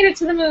made it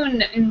to the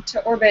moon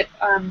into orbit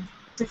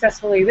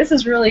successfully, this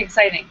is really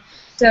exciting.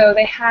 So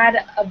they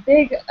had a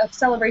big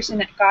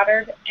celebration at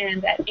Goddard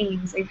and at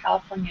Ames in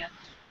California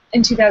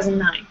in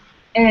 2009.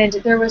 And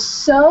there was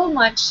so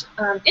much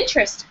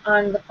interest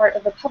on the part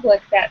of the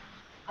public that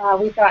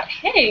we thought,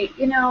 hey,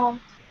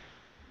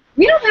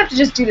 we don't have to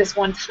just do this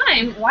one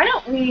time. Why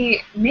don't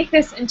we make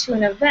this into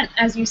an event?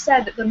 As you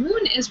said, the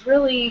moon is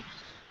really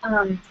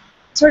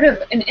sort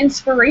of an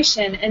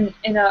inspiration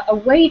and a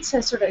way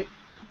to sort of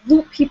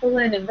loop people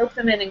in and rope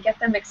them in and get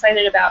them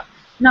excited about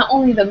not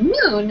only the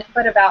moon,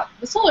 but about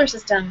the solar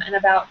system and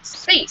about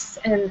space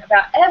and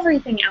about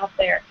everything out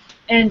there.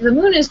 And the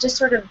moon is just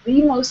sort of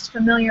the most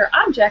familiar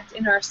object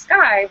in our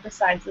sky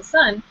besides the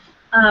sun.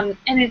 And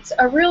it's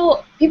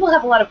people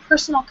have a lot of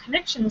personal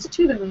connections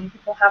to the moon.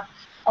 People have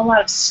a lot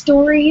of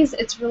stories.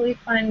 It's really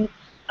fun.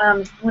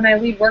 When I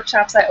lead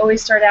workshops, I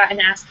always start out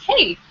and ask,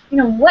 hey,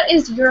 what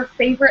is your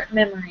favorite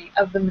memory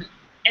of the moon?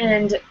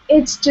 And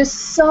it's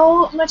just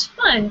so much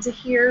fun to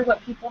hear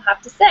what people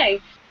have to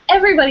say.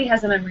 Everybody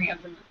has a memory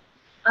of the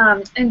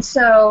moon. And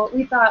so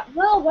we thought,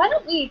 well, why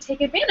don't we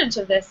take advantage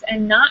of this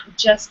and not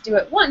just do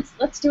it once,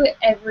 let's do it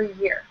every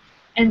year.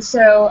 And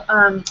so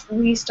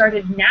we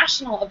started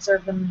National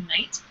Observe the Moon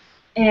Night,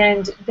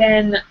 and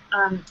then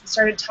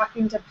started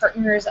talking to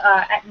partners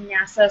at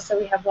NASA. So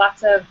we have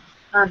lots of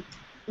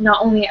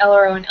not only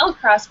LRO and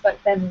LCROSS, but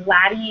then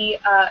LADEE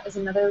is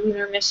another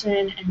lunar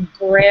mission, and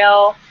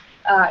GRAIL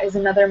is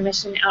another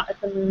mission out at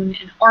the moon,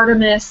 and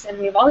Artemis, and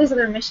we have all these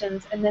other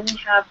missions, and then we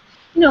have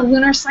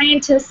lunar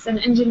scientists and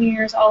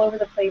engineers all over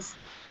the place.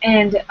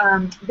 And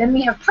then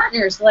we have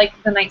partners like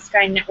the Night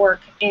Sky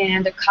Network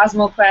and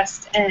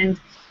CosmoQuest and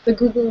the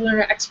Google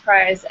Lunar X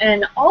Prize,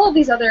 and all of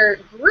these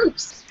other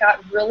groups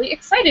got really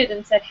excited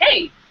and said,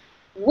 hey,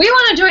 we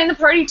want to join the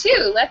party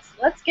too.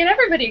 Let's get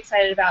everybody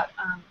excited about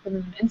the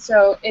moon. And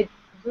so it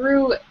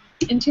grew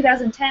in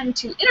 2010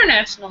 to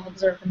International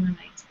Observe the Moon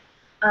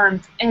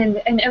Night.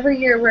 And every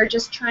year we're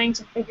just trying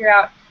to figure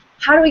out,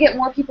 how do we get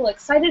more people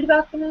excited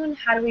about the moon?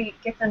 How do we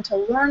get them to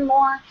learn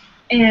more?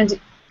 And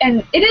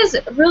it is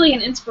really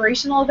an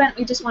inspirational event.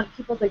 We just want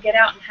people to get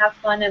out and have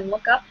fun and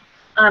look up.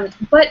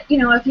 But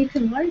if you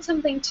can learn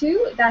something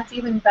too, that's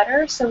even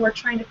better. So we're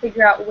trying to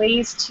figure out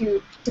ways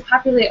to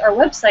populate our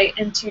website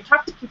and to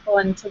talk to people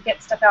and to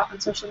get stuff out on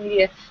social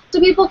media, so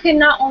people can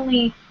not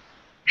only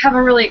have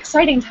a really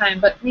exciting time,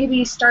 but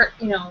maybe start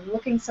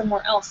looking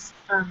somewhere else.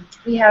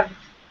 We have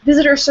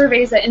visitor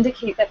surveys that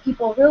indicate that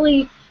people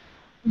really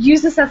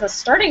use this as a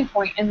starting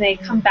point, and they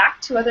come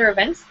back to other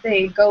events.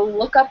 They go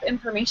look up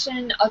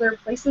information other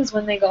places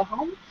when they go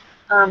home.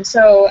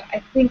 So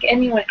I think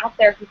anyone out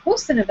there who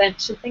hosts an event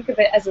should think of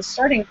it as a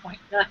starting point,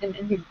 not an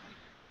ending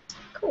point.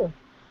 Cool.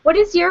 What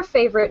is your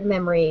favorite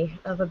memory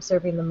of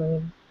observing the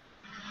moon?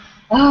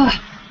 Oh,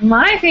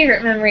 my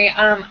favorite memory,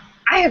 I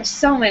have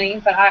so many,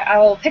 but I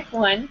will pick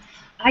one.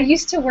 I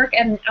used to work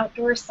at an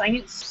outdoor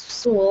science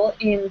school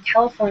in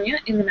California,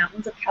 in the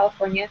mountains of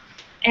California,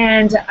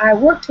 and I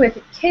worked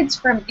with kids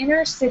from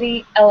inner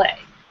city LA.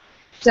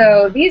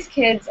 So these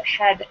kids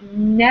had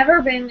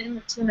never been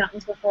into the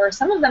mountains before.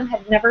 Some of them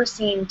had never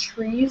seen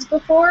trees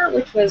before,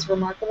 which was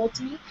remarkable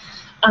to me.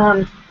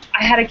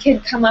 I had a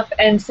kid come up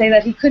and say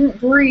that he couldn't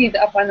breathe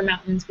up on the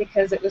mountains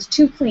because it was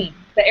too clean.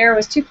 The air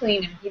was too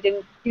clean, and he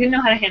didn't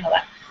know how to handle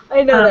that.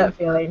 I know that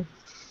feeling.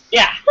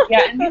 Yeah,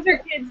 and these are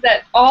kids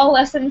that all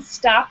lessons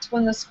stopped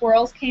when the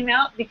squirrels came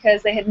out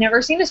because they had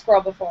never seen a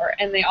squirrel before,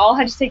 and they all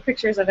had to take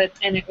pictures of it,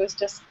 and it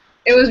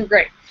was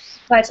great.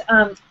 But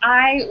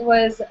I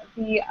was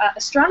the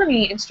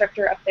astronomy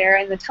instructor up there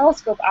and the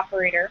telescope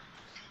operator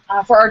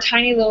for our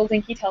tiny little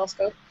dinky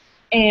telescope,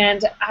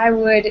 and I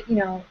would,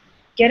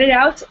 get it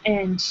out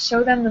and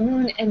show them the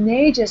moon, and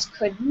they just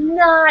could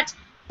not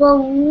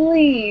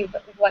believe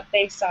what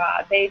they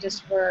saw. They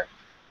just were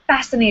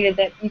fascinated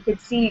that you could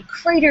see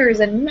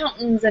craters and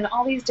mountains and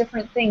all these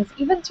different things,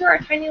 even through our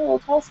tiny little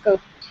telescope,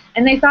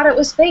 and they thought it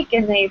was fake,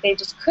 and they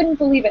just couldn't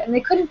believe it, and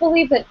they couldn't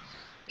believe that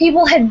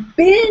people had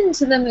been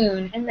to the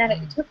moon, and that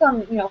it took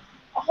them,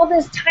 all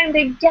this time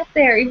to get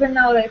there, even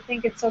though they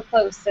think it's so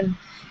close. And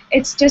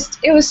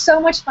it was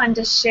so much fun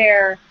to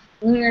share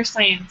lunar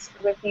science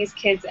with these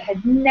kids that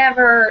had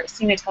never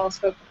seen a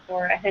telescope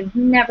before and had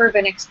never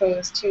been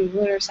exposed to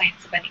lunar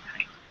science of any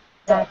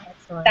kind.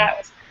 So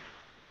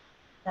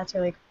That's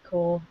really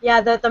cool.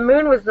 Yeah, the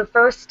moon was the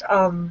first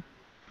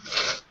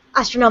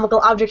astronomical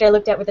object I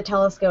looked at with a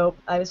telescope.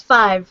 I was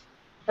 5.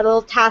 Had a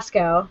little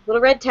Tasco,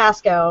 little red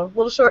Tasco,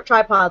 little short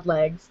tripod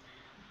legs.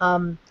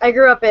 I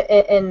grew up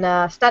in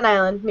Staten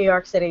Island, New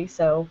York City,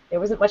 so there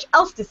wasn't much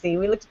else to see.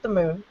 We looked at the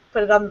moon,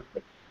 put it on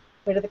the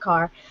way to the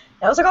car.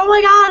 And I was like, oh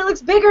my god, it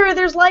looks bigger.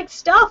 There's like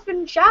stuff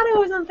and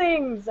shadows and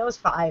things. I was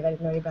 5. I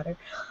didn't know any better.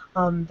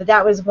 But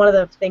that was one of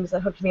the things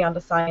that hooked me onto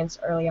science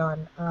early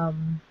on.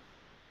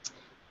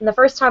 And the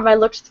first time I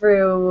looked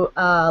through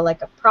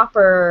like a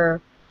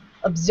proper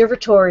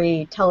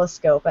observatory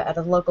telescope at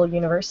a local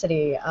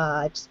university,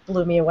 it just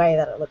blew me away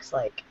that it looks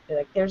like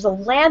there's a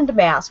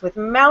landmass with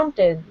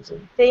mountains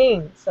and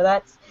things.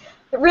 So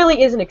it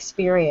really is an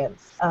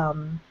experience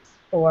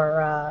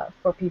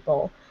for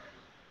people.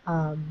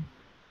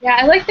 Yeah,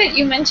 I like that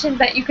you mentioned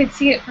that you could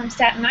see it from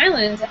Staten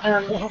Island.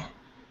 Yeah.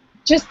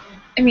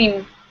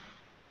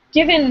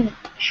 Given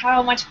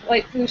how much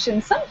light pollution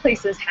some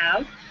places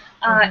have,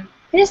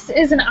 this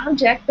is an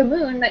object, the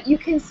moon, that you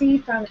can see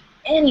from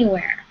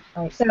anywhere.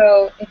 Right.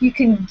 So if you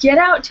can get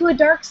out to a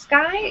dark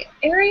sky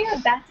area,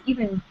 that's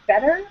even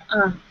better.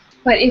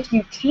 But if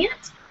you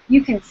can't,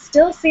 you can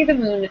still see the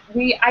moon.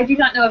 I do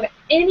not know of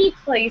any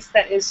place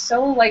that is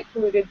so light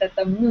polluted that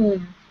the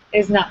moon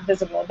is not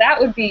visible. That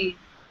would be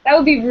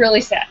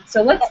really sad.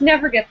 So let's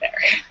never get there.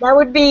 That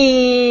would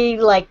be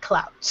like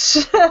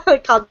clouds,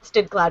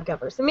 constant cloud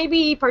cover. So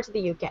maybe parts of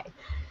the UK.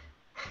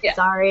 Yeah.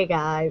 Sorry,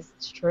 guys.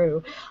 It's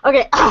true.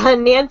 Okay,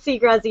 Nancy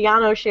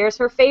Graziano shares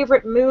her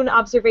favorite moon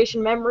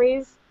observation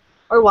memories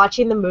or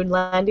watching the moon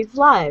landings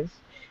live.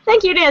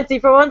 Thank you, Nancy,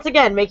 for once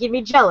again making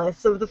me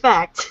jealous of the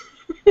fact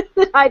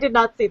I did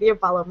not see the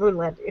Apollo moon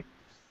landing.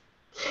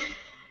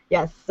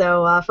 Yes,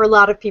 so for a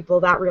lot of people,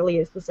 that really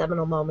is the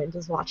seminal moment,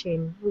 is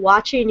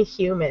watching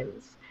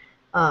humans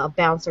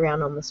bounce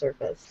around on the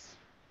surface.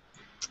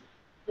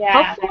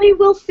 Yeah, Hopefully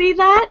we'll see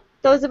that,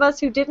 those of us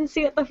who didn't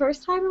see it the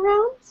first time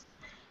around.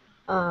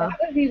 that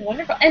would be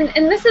wonderful. And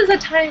this is a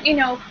time,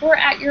 if we're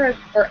at your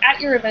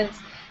events,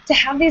 to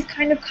have these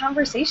kind of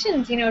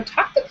conversations.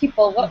 Talk to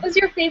people. What was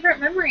your favorite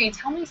memory?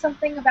 Tell me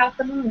something about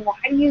the moon. Why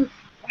do you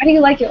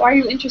like it? Why are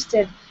you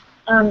interested?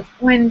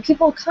 When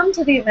people come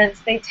to the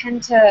events, they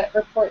tend to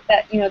report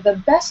that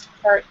the best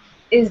part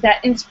is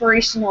that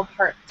inspirational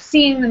part,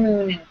 seeing the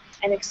moon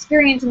and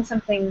experiencing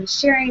something,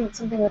 sharing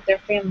something with their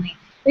family.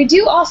 They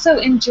do also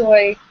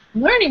enjoy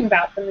learning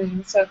about the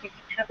moon, so if you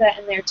can have that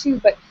in there too.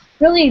 But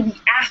really, the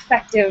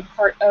affective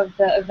part of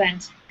the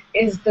event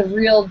is the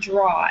real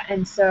draw.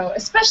 And so,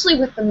 especially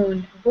with the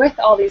moon, with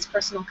all these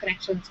personal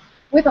connections,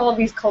 with all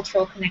these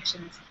cultural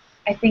connections,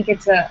 I think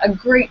it's a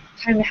great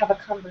time to have a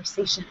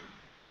conversation.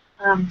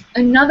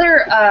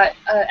 Another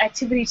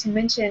activity to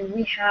mention,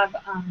 we have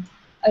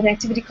an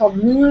activity called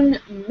Moon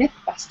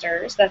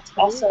Mythbusters that's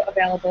also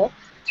available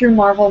through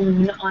Marvel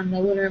Moon on the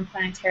Lunar and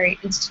Planetary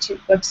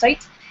Institute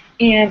website.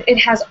 And it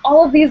has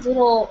all of these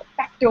little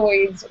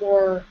factoids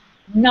or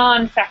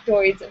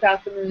non-factoids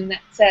about the moon that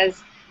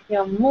says,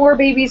 more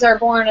babies are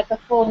born at the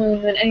full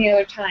moon than any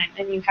other time,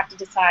 and you have to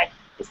decide,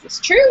 is this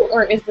true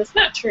or is this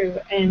not true?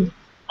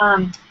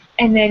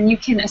 And then you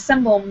can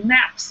assemble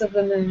maps of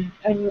the moon,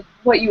 and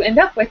what you end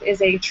up with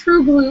is a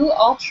true blue,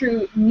 all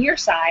true near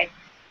side,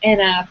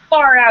 and a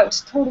far out,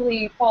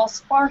 totally false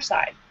far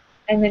side.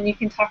 And then you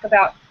can talk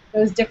about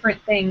those different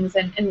things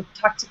and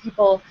talk to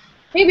people,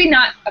 maybe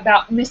not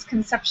about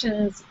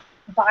misconceptions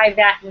by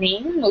that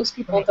name. Most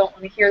people don't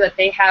want to hear that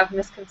they have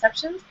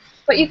misconceptions,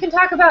 but you can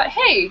talk about,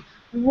 hey,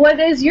 what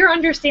is your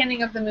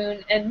understanding of the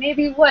moon, and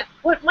maybe what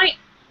might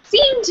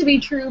seem to be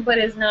true but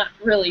is not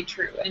really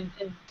true, and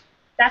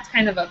that's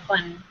kind of a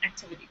fun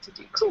activity to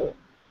do. Cool.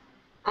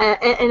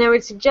 And I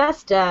would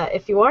suggest,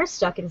 if you are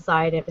stuck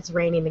inside, if it's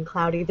raining and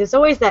cloudy, there's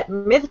always that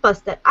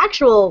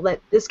that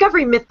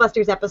Discovery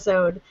Mythbusters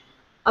episode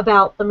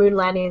about the moon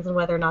landings and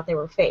whether or not they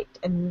were faked,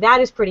 and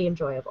that is pretty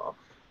enjoyable,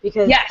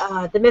 because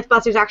the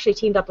Mythbusters actually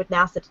teamed up with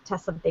NASA to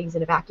test some things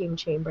in a vacuum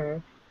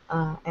chamber,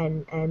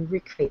 and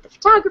recreate the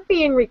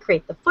photography, and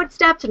recreate the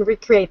footsteps, and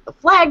recreate the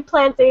flag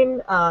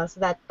planting,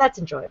 so that's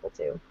enjoyable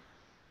too.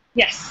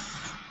 Yes.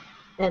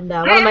 And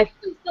still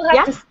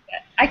have to see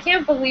it. I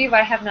can't believe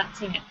I have not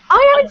seen it.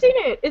 I haven't seen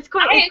it. It's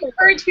quite. I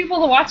encourage people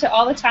to watch it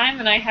all the time,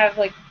 and I have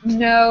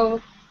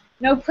no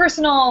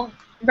personal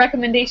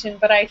recommendation,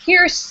 but I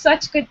hear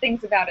such good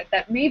things about it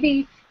that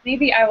maybe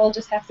I will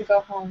just have to go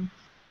home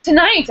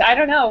tonight. I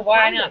don't know.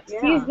 Why not?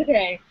 Seize the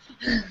day.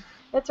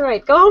 That's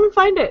right. Go home and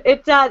find it.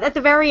 It's at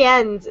the very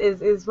end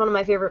is one of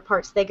my favorite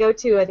parts. They go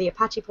to the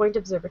Apache Point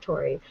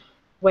Observatory,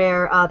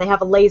 where they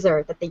have a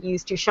laser that they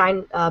use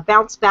to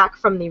bounce back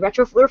from the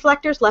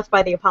retroreflectors left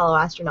by the Apollo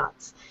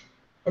astronauts.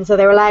 And so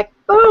they were like,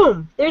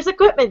 boom, there's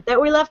equipment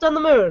that we left on the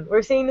moon.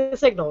 We're seeing the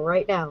signal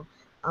right now.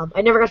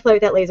 I never got to play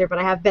with that laser, but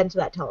I have been to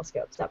that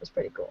telescope, so that was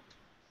pretty cool.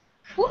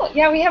 Cool.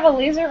 Yeah, we have a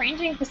laser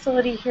ranging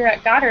facility here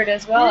at Goddard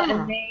as well,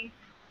 and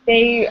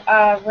they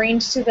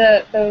range to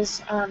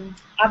those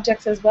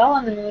objects as well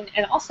on the moon,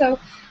 and also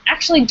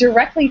actually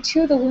directly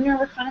to the Lunar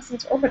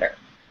Reconnaissance Orbiter,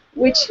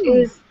 which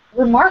is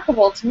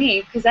remarkable to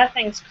me, because that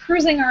thing's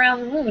cruising around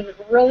the moon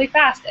really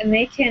fast, and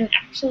they can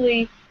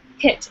actually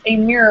hit a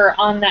mirror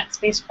on that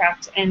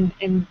spacecraft and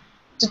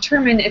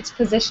determine its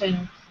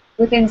position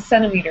within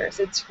centimeters.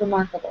 It's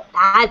remarkable.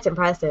 That's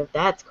impressive.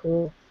 That's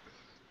cool.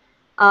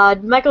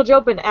 Michael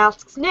Jobin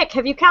asks, Nick,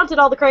 have you counted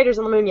all the craters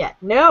on the moon yet?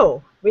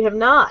 No, we have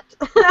not.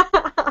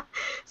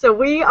 So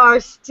we are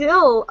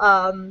still...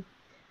 in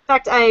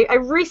fact, I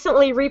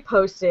recently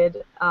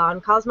reposted on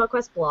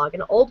CosmoQuest blog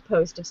an old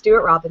post of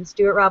Stuart Robbins.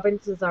 Stuart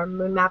Robbins is our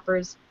Moon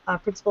Mappers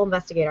principal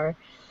investigator.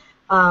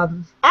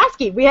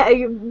 Asking,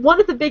 one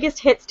of the biggest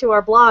hits to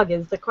our blog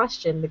is the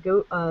question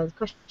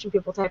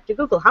people type to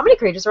Google: how many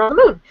craters are on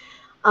the moon?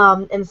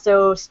 And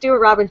so Stuart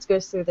Robbins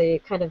goes through the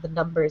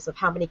numbers of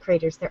how many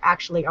craters there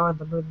actually are on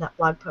the moon in that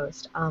blog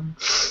post.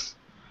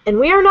 And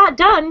we are not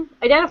done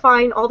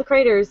identifying all the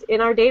craters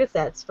in our data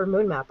sets for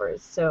moon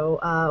mappers.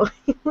 So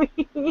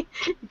you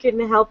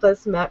can help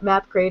us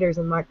map craters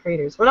and mark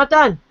craters. We're not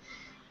done.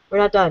 We're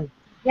not done.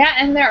 Yeah,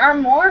 and there are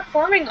more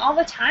forming all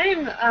the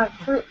time.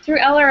 Through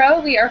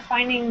LRO, we are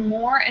finding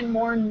more and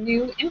more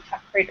new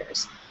impact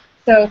craters.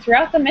 So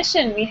throughout the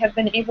mission, we have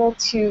been able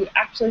to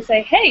actually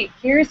say, hey,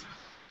 here's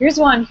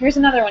one, here's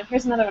another one,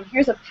 here's another one,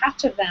 here's a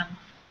patch of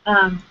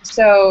them.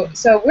 So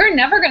we're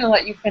never going to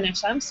let you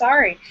finish. I'm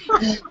sorry.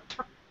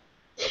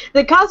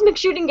 The cosmic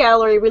shooting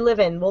gallery we live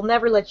in will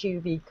never let you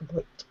be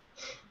complete.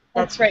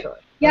 That's right. Sure.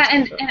 Yeah,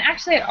 and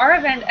actually at our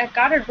event at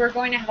Goddard, we're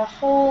going to have a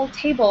whole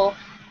table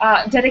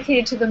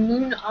dedicated to the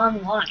moon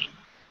online.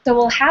 So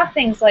we'll have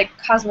things like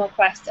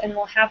CosmoQuest, and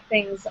we'll have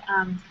things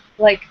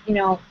like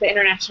the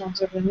International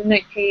Observer Moon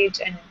Night page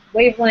and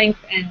Wavelength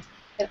and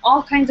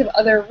all kinds of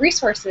other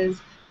resources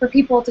for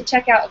people to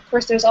check out. Of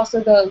course, there's also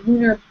the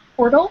lunar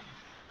portal,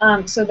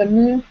 so the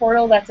moon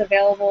portal that's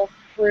available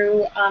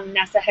through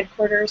NASA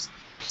headquarters.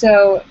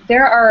 So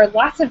there are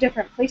lots of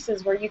different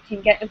places where you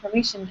can get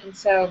information. And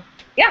so,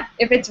 yeah,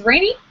 if it's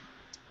rainy,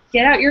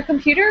 get out your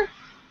computer,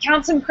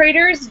 count some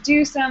craters,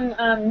 do some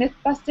myth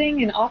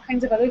busting, and all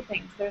kinds of other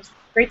things. There's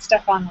great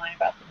stuff online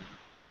about the moon.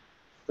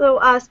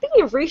 So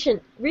speaking of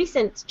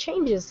recent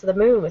changes to the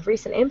moon with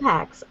recent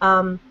impacts,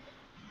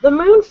 the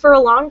moon for a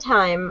long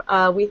time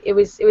it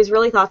was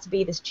really thought to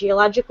be this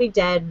geologically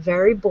dead,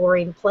 very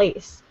boring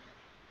place.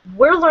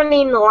 We're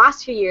learning in the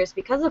last few years,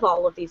 because of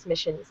all of these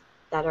missions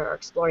that are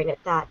exploring it,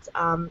 that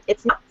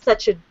it's not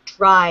such a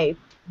dry,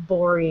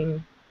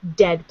 boring,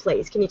 dead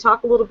place. Can you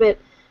talk a little bit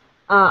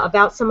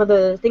about some of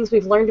the things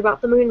we've learned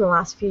about the moon in the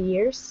last few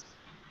years?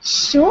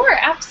 Sure,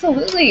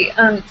 absolutely.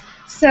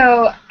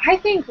 So I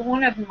think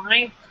one of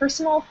my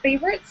personal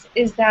favorites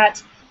is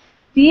that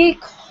the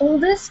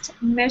coldest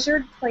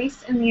measured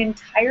place in the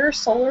entire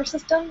solar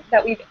system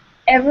that we've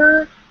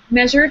ever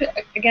measured,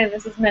 again,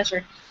 this is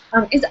measured,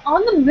 is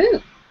on the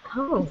moon.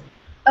 Oh.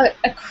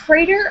 A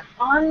crater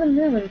on the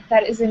moon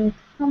that is in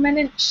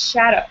permanent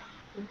shadow.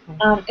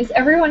 Okay. Is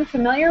everyone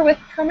familiar with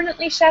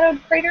permanently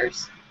shadowed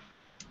craters?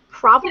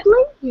 Probably.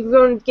 Yeah. You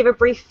want to give a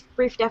brief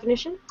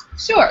definition?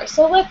 Sure.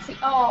 So let's see.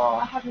 Oh,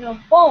 I have no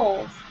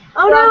bowls.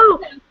 Oh Well,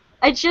 no!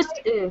 I just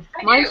I do.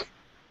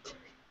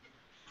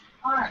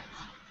 All right.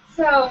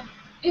 So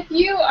if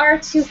you are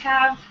to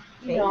have,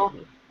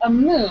 a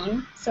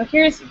moon. So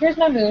here's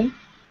my moon,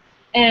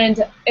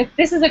 and if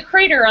this is a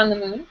crater on the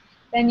moon,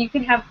 then you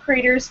can have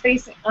craters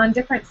facing on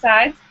different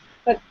sides.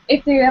 But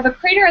if you have a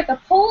crater at the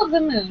pole of the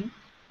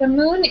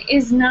moon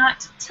is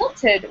not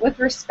tilted with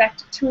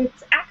respect to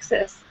its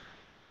axis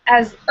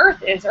as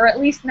Earth is, or at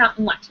least not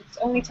much. It's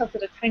only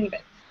tilted a tiny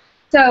bit.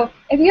 So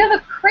if you have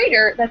a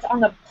crater that's on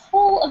the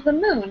pole of the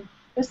moon,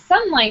 the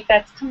sunlight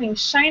that's coming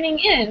shining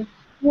in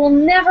will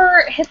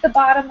never hit the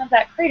bottom of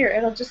that crater.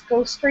 It'll just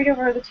go straight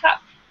over the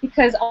top.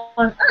 Because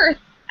on Earth,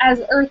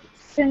 as Earth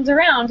spins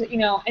around,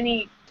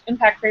 any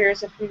impact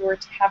craters, if we were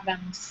to have them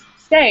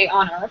stay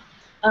on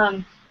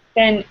Earth,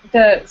 then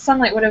the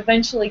sunlight would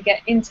eventually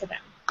get into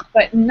them.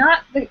 But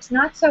it's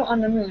not so on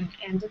the moon,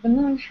 and the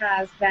moon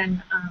has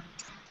been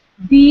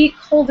the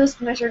coldest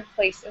measured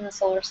place in the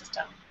solar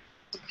system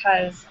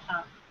because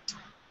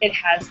it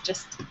has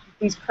just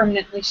these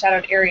permanently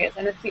shadowed areas,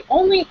 and it's the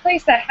only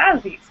place that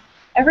has these.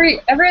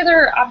 Every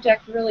other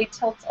object really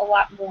tilts a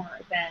lot more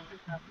than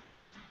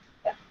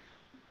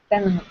the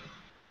moon.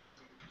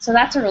 So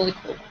that's a really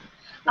cool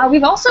one.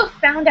 We've also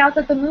found out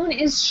that the moon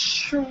is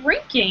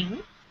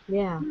shrinking.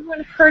 Yeah.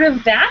 Anyone heard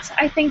of that?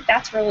 I think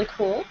that's really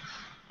cool.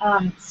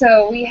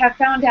 So we have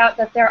found out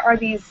that there are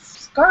these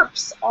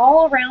scarps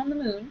all around the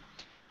moon,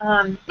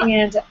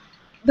 and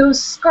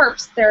those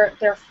scarps,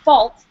 they're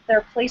faults,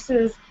 they're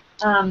places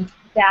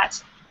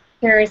that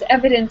there is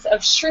evidence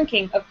of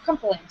shrinking, of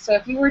crumpling. So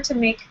if you were to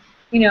make,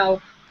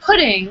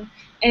 pudding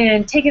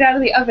and take it out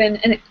of the oven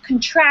and it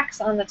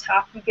contracts on the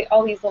top, you get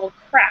all these little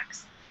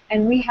cracks.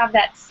 And we have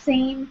that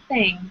same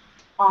thing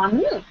on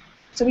the moon.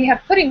 So we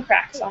have pudding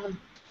cracks on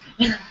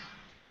the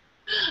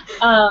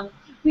moon.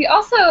 We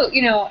also,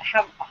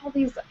 have all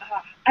these,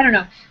 I don't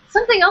know.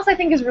 Something else I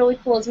think is really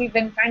cool is we've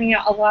been finding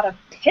out a lot of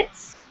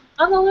pits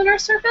on the lunar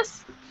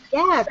surface.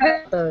 Yeah, I've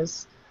heard of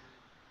those.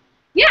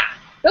 Yeah,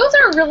 those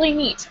are really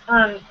neat.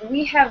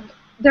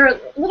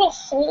 They're little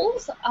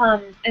holes,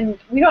 and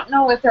we don't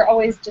know if they're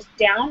always just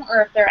down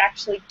or if they're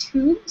actually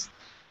tubes,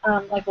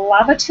 like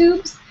lava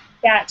tubes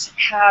that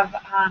have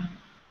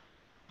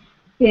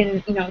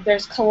been,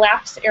 there's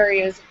collapse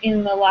areas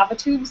in the lava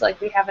tubes like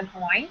we have in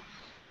Hawaii.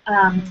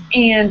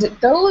 And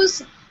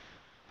those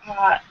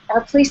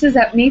are places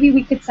that maybe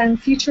we could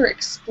send future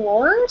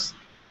explorers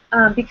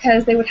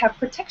because they would have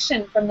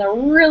protection from the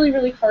really,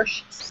 really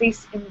harsh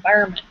space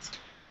environment.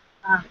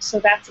 So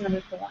that's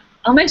another cool one.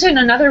 I'll mention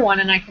another one,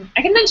 and I can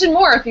mention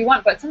more if you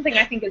want, but something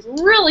I think is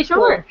really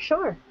cool.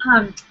 Sure.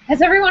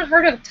 Has everyone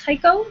heard of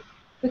Tycho,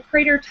 the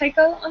crater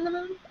Tycho on the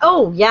moon?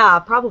 Oh, yeah,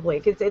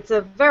 probably. It's a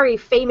very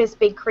famous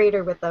big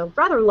crater with a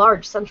rather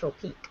large central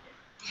peak.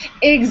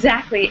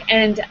 Exactly,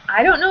 and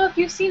I don't know if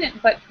you've seen it,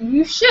 but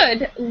you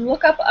should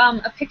look up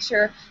a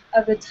picture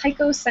of the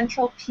Tycho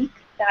Central Peak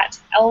that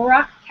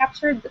LROC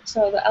captured,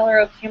 so the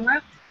LRO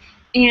camera,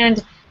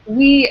 and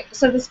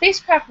so the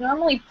spacecraft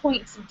normally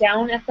points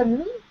down at the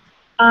moon,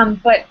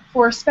 but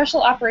for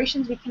special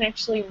operations we can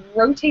actually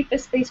rotate the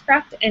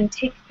spacecraft and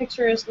take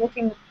pictures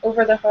looking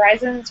over the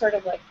horizon, sort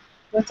of like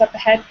what's up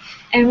ahead,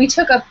 and we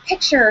took a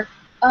picture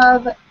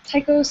of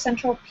Tycho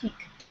Central Peak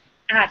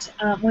at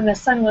when the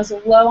sun was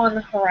low on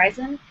the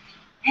horizon,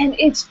 and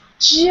it's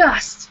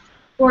just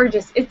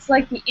gorgeous. It's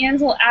like the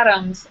Ansel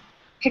Adams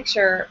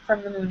picture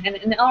from the moon, and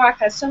LROC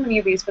has so many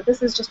of these, but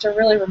this is just a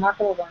really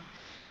remarkable one.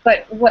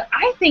 But what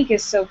I think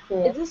is so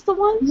cool... Is this the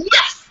one?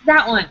 Yes,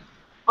 that one.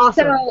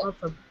 Awesome. So,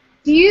 Awesome.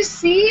 Do you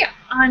see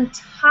on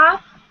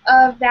top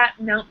of that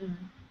mountain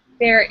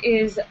there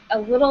is a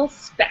little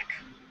speck?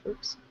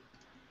 Oops.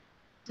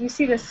 Do you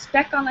see the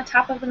speck on the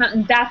top of the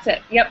mountain? That's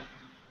it. Yep.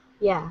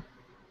 Yeah.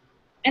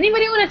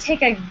 Anybody want to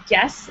take a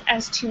guess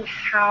as to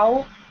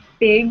how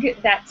big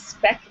that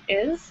speck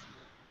is?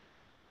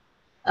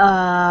 Yeah.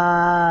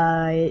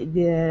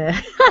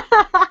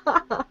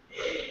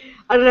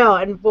 I don't know,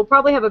 and we'll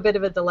probably have a bit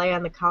of a delay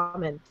on the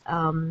comments.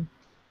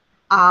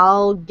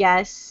 I'll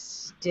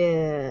guess.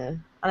 I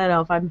don't know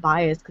if I'm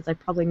biased because I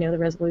probably know the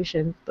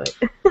resolution, but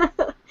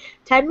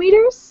 10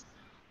 meters?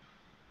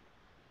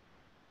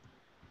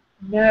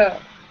 No.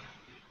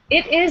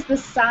 It is the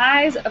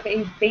size of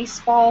a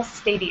baseball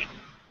stadium.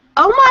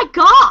 Oh my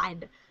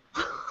god!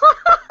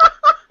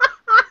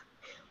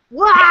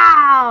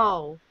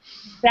 Wow!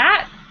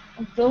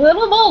 The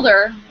little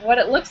boulder, what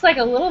it looks like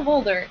a little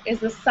boulder, is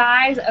the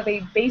size of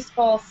a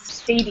baseball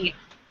stadium.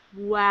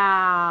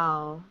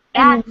 Wow.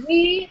 And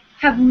we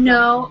have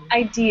no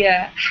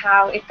idea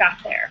how it got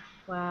there.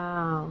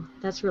 Wow.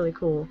 That's really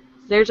cool.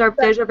 There's our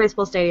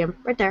baseball stadium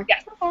right there.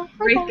 Yes,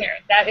 right there.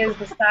 That is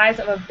the size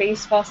of a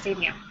baseball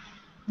stadium.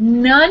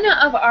 None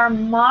of our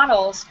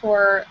models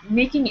for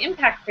making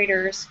impact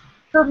craters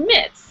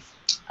permits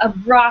a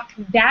rock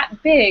that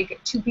big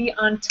to be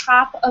on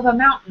top of a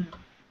mountain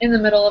in the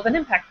middle of an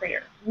impact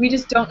crater. We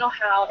just don't know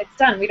how it's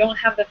done. We don't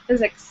have the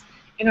physics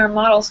in our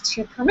models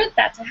to permit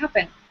that to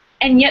happen.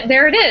 And yet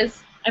there it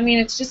is. I mean,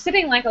 it's just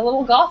sitting like a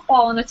little golf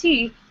ball on a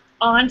tee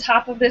on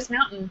top of this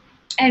mountain.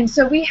 And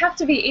so we have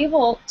to be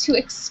able to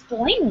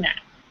explain that.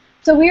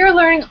 So we are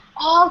learning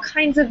all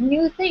kinds of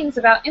new things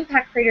about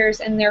impact craters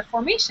and their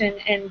formation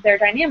and their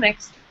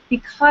dynamics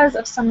because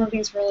of some of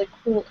these really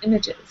cool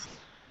images.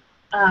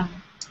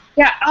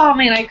 Yeah, oh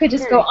man, I could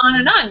just go on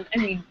and on. I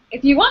mean,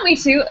 if you want me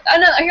to,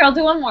 here, I'll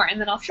do one more and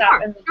then I'll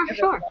stop.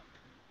 Sure.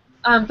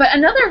 But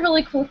another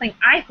really cool thing,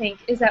 I think,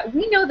 is that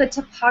we know the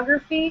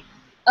topography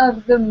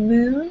of the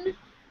moon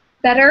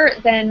better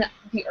than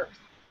the Earth.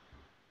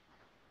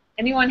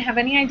 Anyone have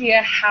any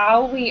idea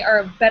how we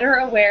are better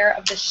aware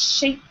of the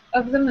shape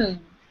of the moon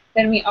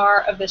than we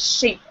are of the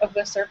shape of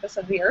the surface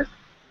of the Earth?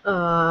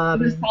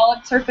 The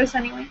solid surface,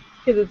 anyway?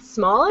 Because it's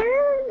smaller?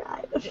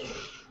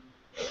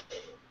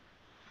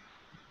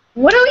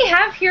 What do we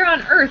have here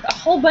on Earth? A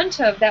whole bunch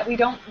of that we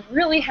don't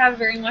really have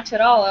very much at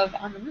all of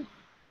on the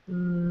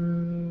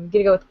moon.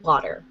 Gonna go with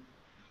water.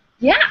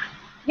 Yeah,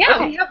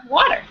 okay. We have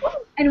water.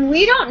 And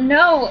we don't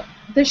know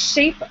the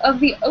shape of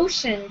the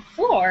ocean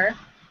floor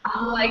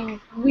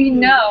like we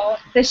know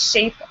the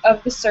shape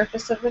of the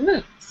surface of the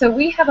moon. So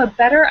we have a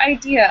better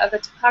idea of the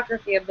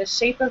topography of the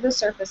shape of the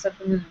surface of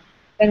the moon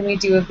than we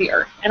do of the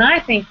Earth. And I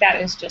think that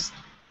is just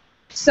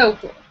so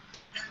cool.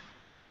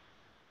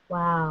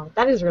 Wow,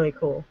 that is really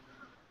cool.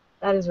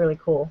 That is really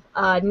cool.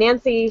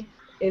 Nancy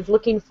is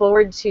looking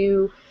forward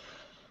to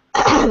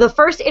the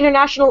first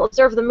International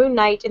Observe the Moon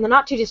Night in the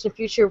not-too-distant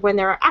future when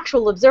there are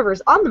actual observers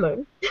on the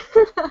moon.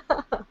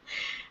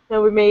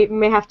 Now we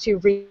may have to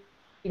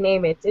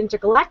rename it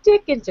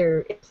Intergalactic,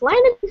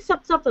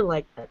 Interplanet, something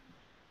like that.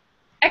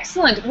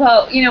 Excellent.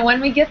 Well, you know, when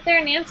we get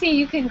there, Nancy,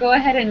 you can go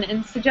ahead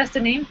and suggest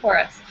a name for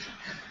us.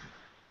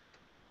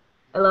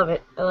 I love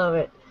it. I love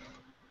it.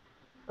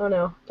 Oh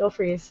no, don't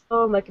freeze.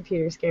 Oh, my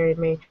computer's scaring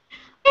me.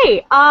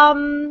 Hey,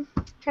 trying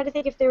to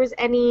think if there was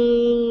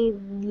any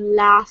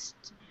last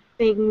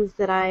things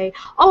that I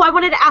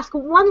wanted to ask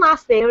one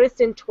last thing. I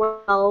noticed in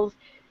 12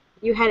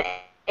 you had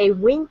a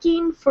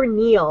winking for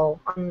Neil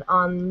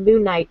on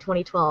Moon Night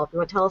 2012. You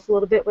want to tell us a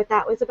little bit what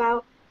that was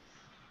about?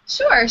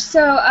 Sure.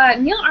 So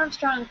Neil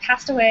Armstrong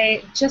passed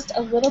away just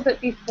a little bit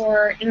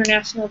before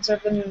International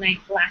Observe the Moon Night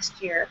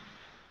last year,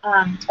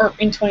 or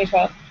in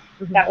 2012.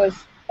 Mm-hmm. That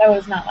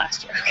was not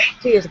last year. Okay.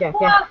 2 years ago.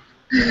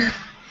 Yeah.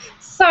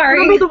 Sorry.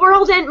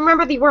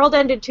 Remember the world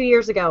ended 2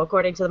 years ago,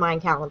 according to the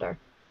Mayan calendar.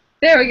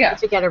 There we go.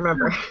 That's what you gotta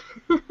remember.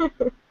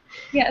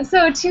 Yeah.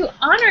 So to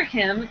honor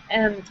him,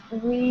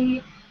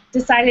 we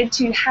decided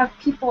to have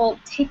people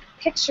take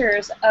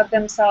pictures of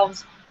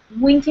themselves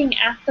winking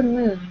at the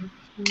moon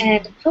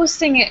and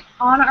posting it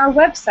on our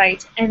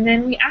website, and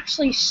then we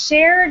actually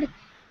shared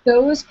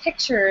those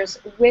pictures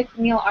with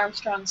Neil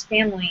Armstrong's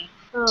family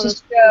to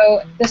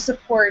show the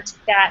support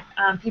that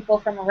people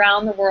from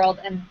around the world,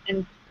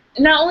 and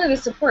not only the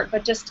support,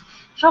 but just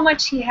how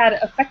much he had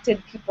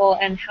affected people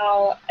and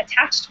how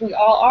attached we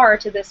all are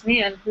to this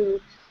man who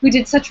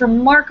did such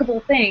remarkable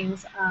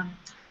things.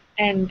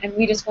 And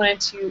we just wanted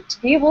to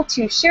be able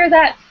to share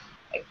that,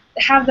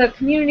 have the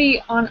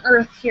community on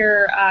Earth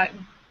here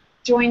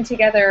join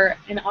together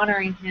in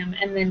honoring him,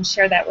 and then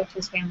share that with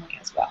his family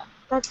as well.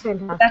 That's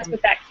fantastic. That's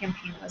what that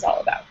campaign was all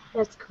about.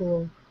 That's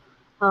cool.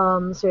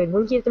 So we had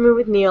Winky at the Moon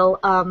with Neil.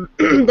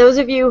 Those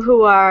of you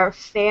who are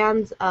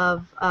fans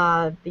of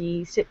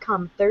the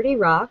sitcom 30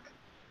 Rock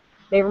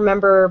may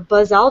remember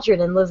Buzz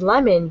Aldrin and Liz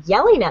Lemon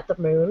yelling at the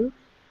moon.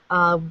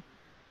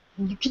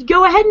 You could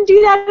go ahead and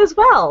do that as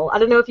well. I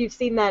don't know if you've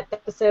seen that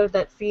episode,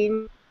 that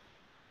scene.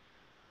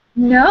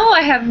 No,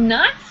 I have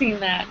not seen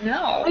that,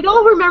 no. I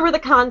don't remember the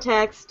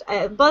context.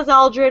 Buzz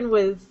Aldrin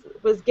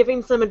was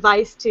giving some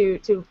advice to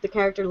the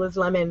character Liz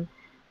Lemon,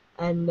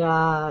 and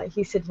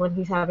he said when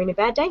he's having a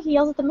bad day, he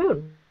yells at the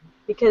moon.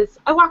 Because,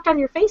 I walked on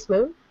your face,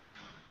 moon.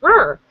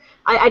 Rrr.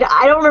 I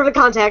don't remember the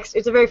context.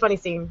 It's a very funny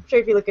scene. I'm sure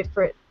if you look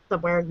for it,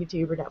 somewhere on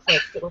YouTube or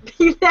Netflix. It'll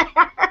be there.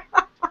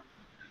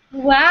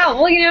 Wow.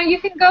 Well, you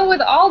can go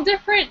with all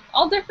different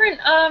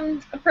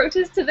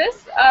approaches to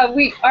this.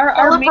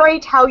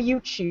 Celebrate how you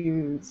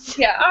choose.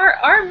 Yeah,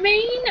 our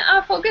main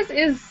focus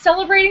is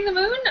celebrating the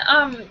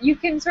moon. You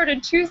can sort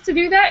of choose to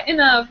do that in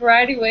a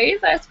variety of ways,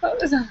 I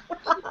suppose.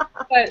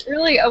 But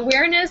really,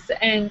 awareness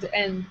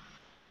and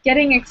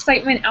getting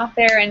excitement out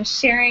there and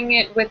sharing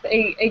it with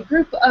a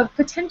group of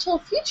potential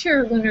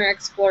future lunar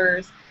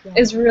explorers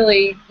is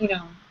really,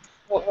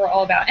 what we're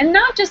all about. And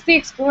not just the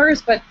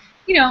explorers, but,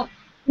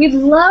 we'd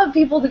love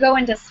people to go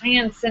into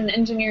science and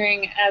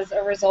engineering as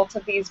a result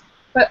of these.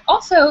 But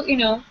also,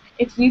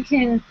 if you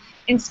can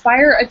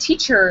inspire a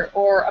teacher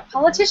or a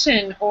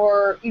politician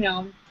or,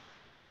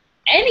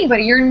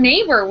 anybody, your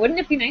neighbor, wouldn't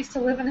it be nice to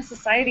live in a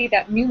society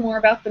that knew more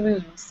about the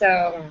moon?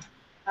 So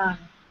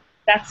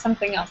that's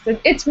something else.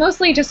 It's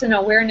mostly just an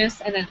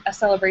awareness and a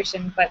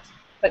celebration, but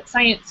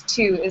science,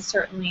 too, is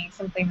certainly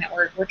something that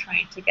we're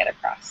trying to get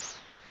across.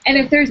 And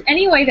if there's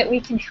any way that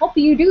we can help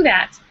you do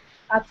that,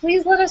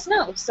 please let us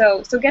know.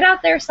 So get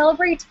out there,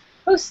 celebrate,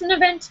 host an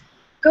event,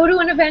 go to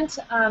an event,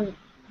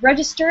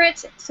 register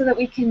it so that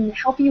we can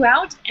help you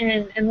out,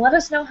 and let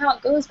us know how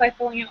it goes by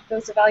filling out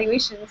those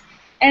evaluations.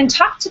 And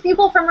talk to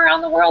people from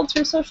around the world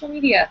through social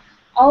media.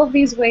 All of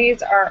these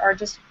ways are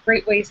just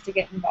great ways to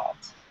get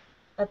involved.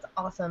 That's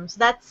awesome. So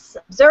that's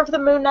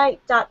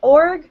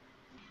observethemoonnight.org.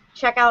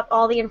 Check out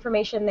all the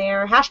information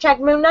there.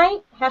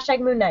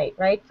 #MoonNight,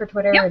 right, for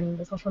Twitter and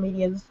the social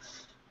medias.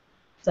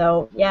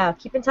 So yeah,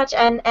 keep in touch.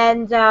 And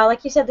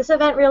like you said, this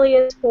event really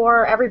is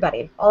for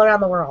everybody all around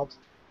the world.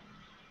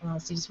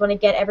 So you just want to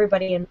get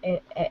everybody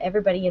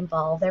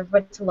involved,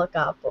 everybody to look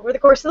up over the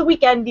course of the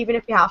weekend, even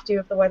if you have to,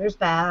 if the weather's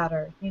bad,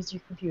 or use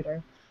your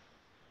computer.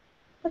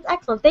 That's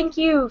excellent. Thank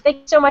you. Thank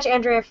you so much,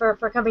 Andrea,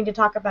 for coming to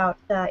talk about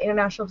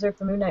International Observe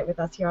the Moon Night with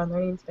us here on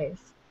Learning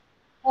Space.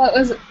 Well, it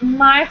was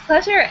my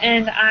pleasure,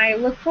 and I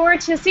look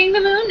forward to seeing the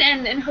moon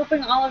and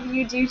hoping all of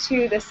you do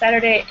too this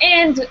Saturday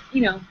and,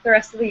 the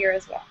rest of the year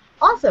as well.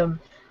 Awesome.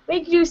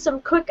 We can do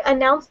some quick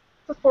announcements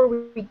before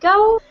we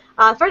go.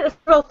 First of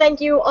all, thank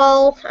you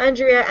all,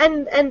 Andrea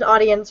and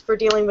audience, for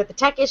dealing with the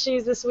tech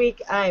issues this week.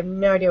 I have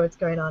no idea what's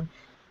going on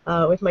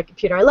with my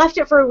computer. I left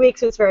it for a week,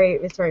 so it's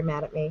very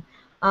mad at me.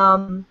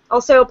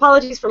 Also,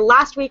 apologies for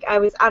last week. I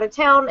was out of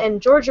town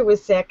and Georgia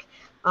was sick,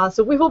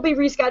 so we will be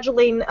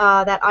rescheduling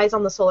that Eyes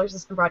on the Solar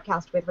System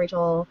broadcast with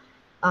Rachel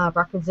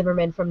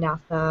Brockman-Zimmerman from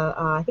NASA.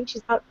 I think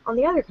she's out on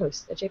the other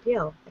coast at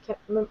JPL. I can't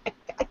remember.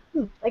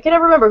 I can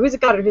never remember who's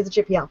at Goddard, who's at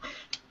JPL.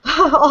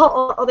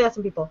 all the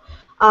awesome people.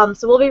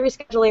 So we'll be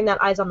rescheduling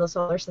that Eyes on the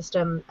Solar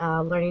System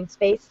learning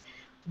space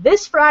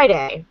this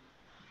Friday,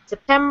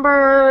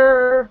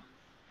 September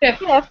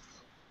 5th,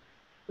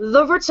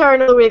 the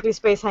return of the Weekly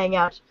Space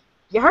Hangout.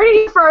 You heard it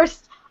here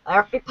first. I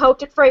already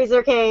poked at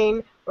Fraser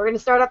Kane. We're going to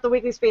start up the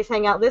Weekly Space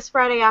Hangout this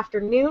Friday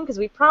afternoon because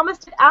we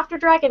promised it after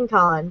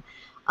DragonCon.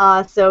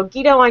 So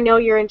Guido, I know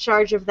you're in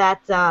charge of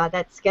that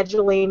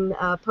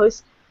scheduling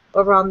post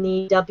over on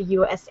the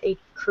WSA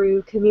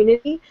crew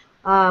community.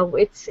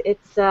 It's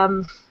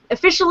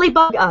officially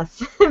bug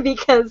us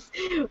because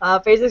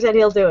Fraser said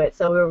he'll do it.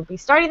 So we'll be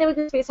starting the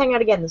Weekly Space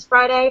Hangout again this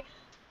Friday,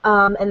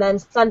 and then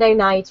Sunday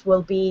night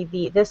will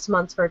be this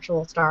month's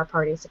Virtual Star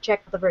Party. So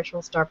check out the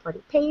Virtual Star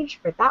Party page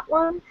for that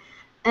one.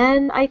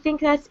 And I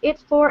think that's it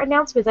for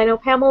announcements. I know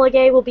Pamela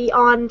Gay will be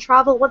on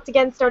travel once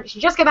again. She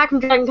just got back from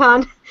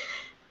DragonCon.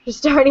 She's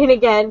starting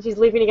again. She's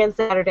leaving again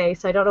Saturday,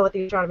 so I don't know what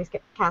the astronomy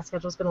cast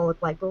schedule is going to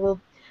look like. But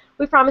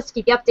we promise to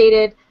keep you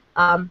updated.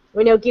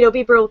 We know Guido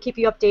Bieber will keep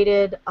you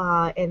updated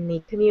in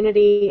the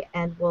community,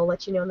 and we'll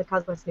let you know in the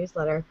Cosmos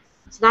newsletter.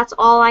 So that's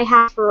all I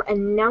have for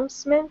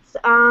announcements.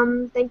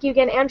 Thank you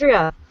again,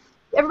 Andrea.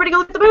 Everybody go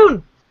look at the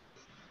moon!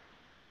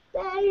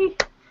 Yay!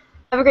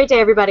 Have a great day,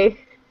 everybody.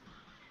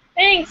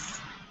 Thanks.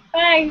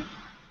 Bye.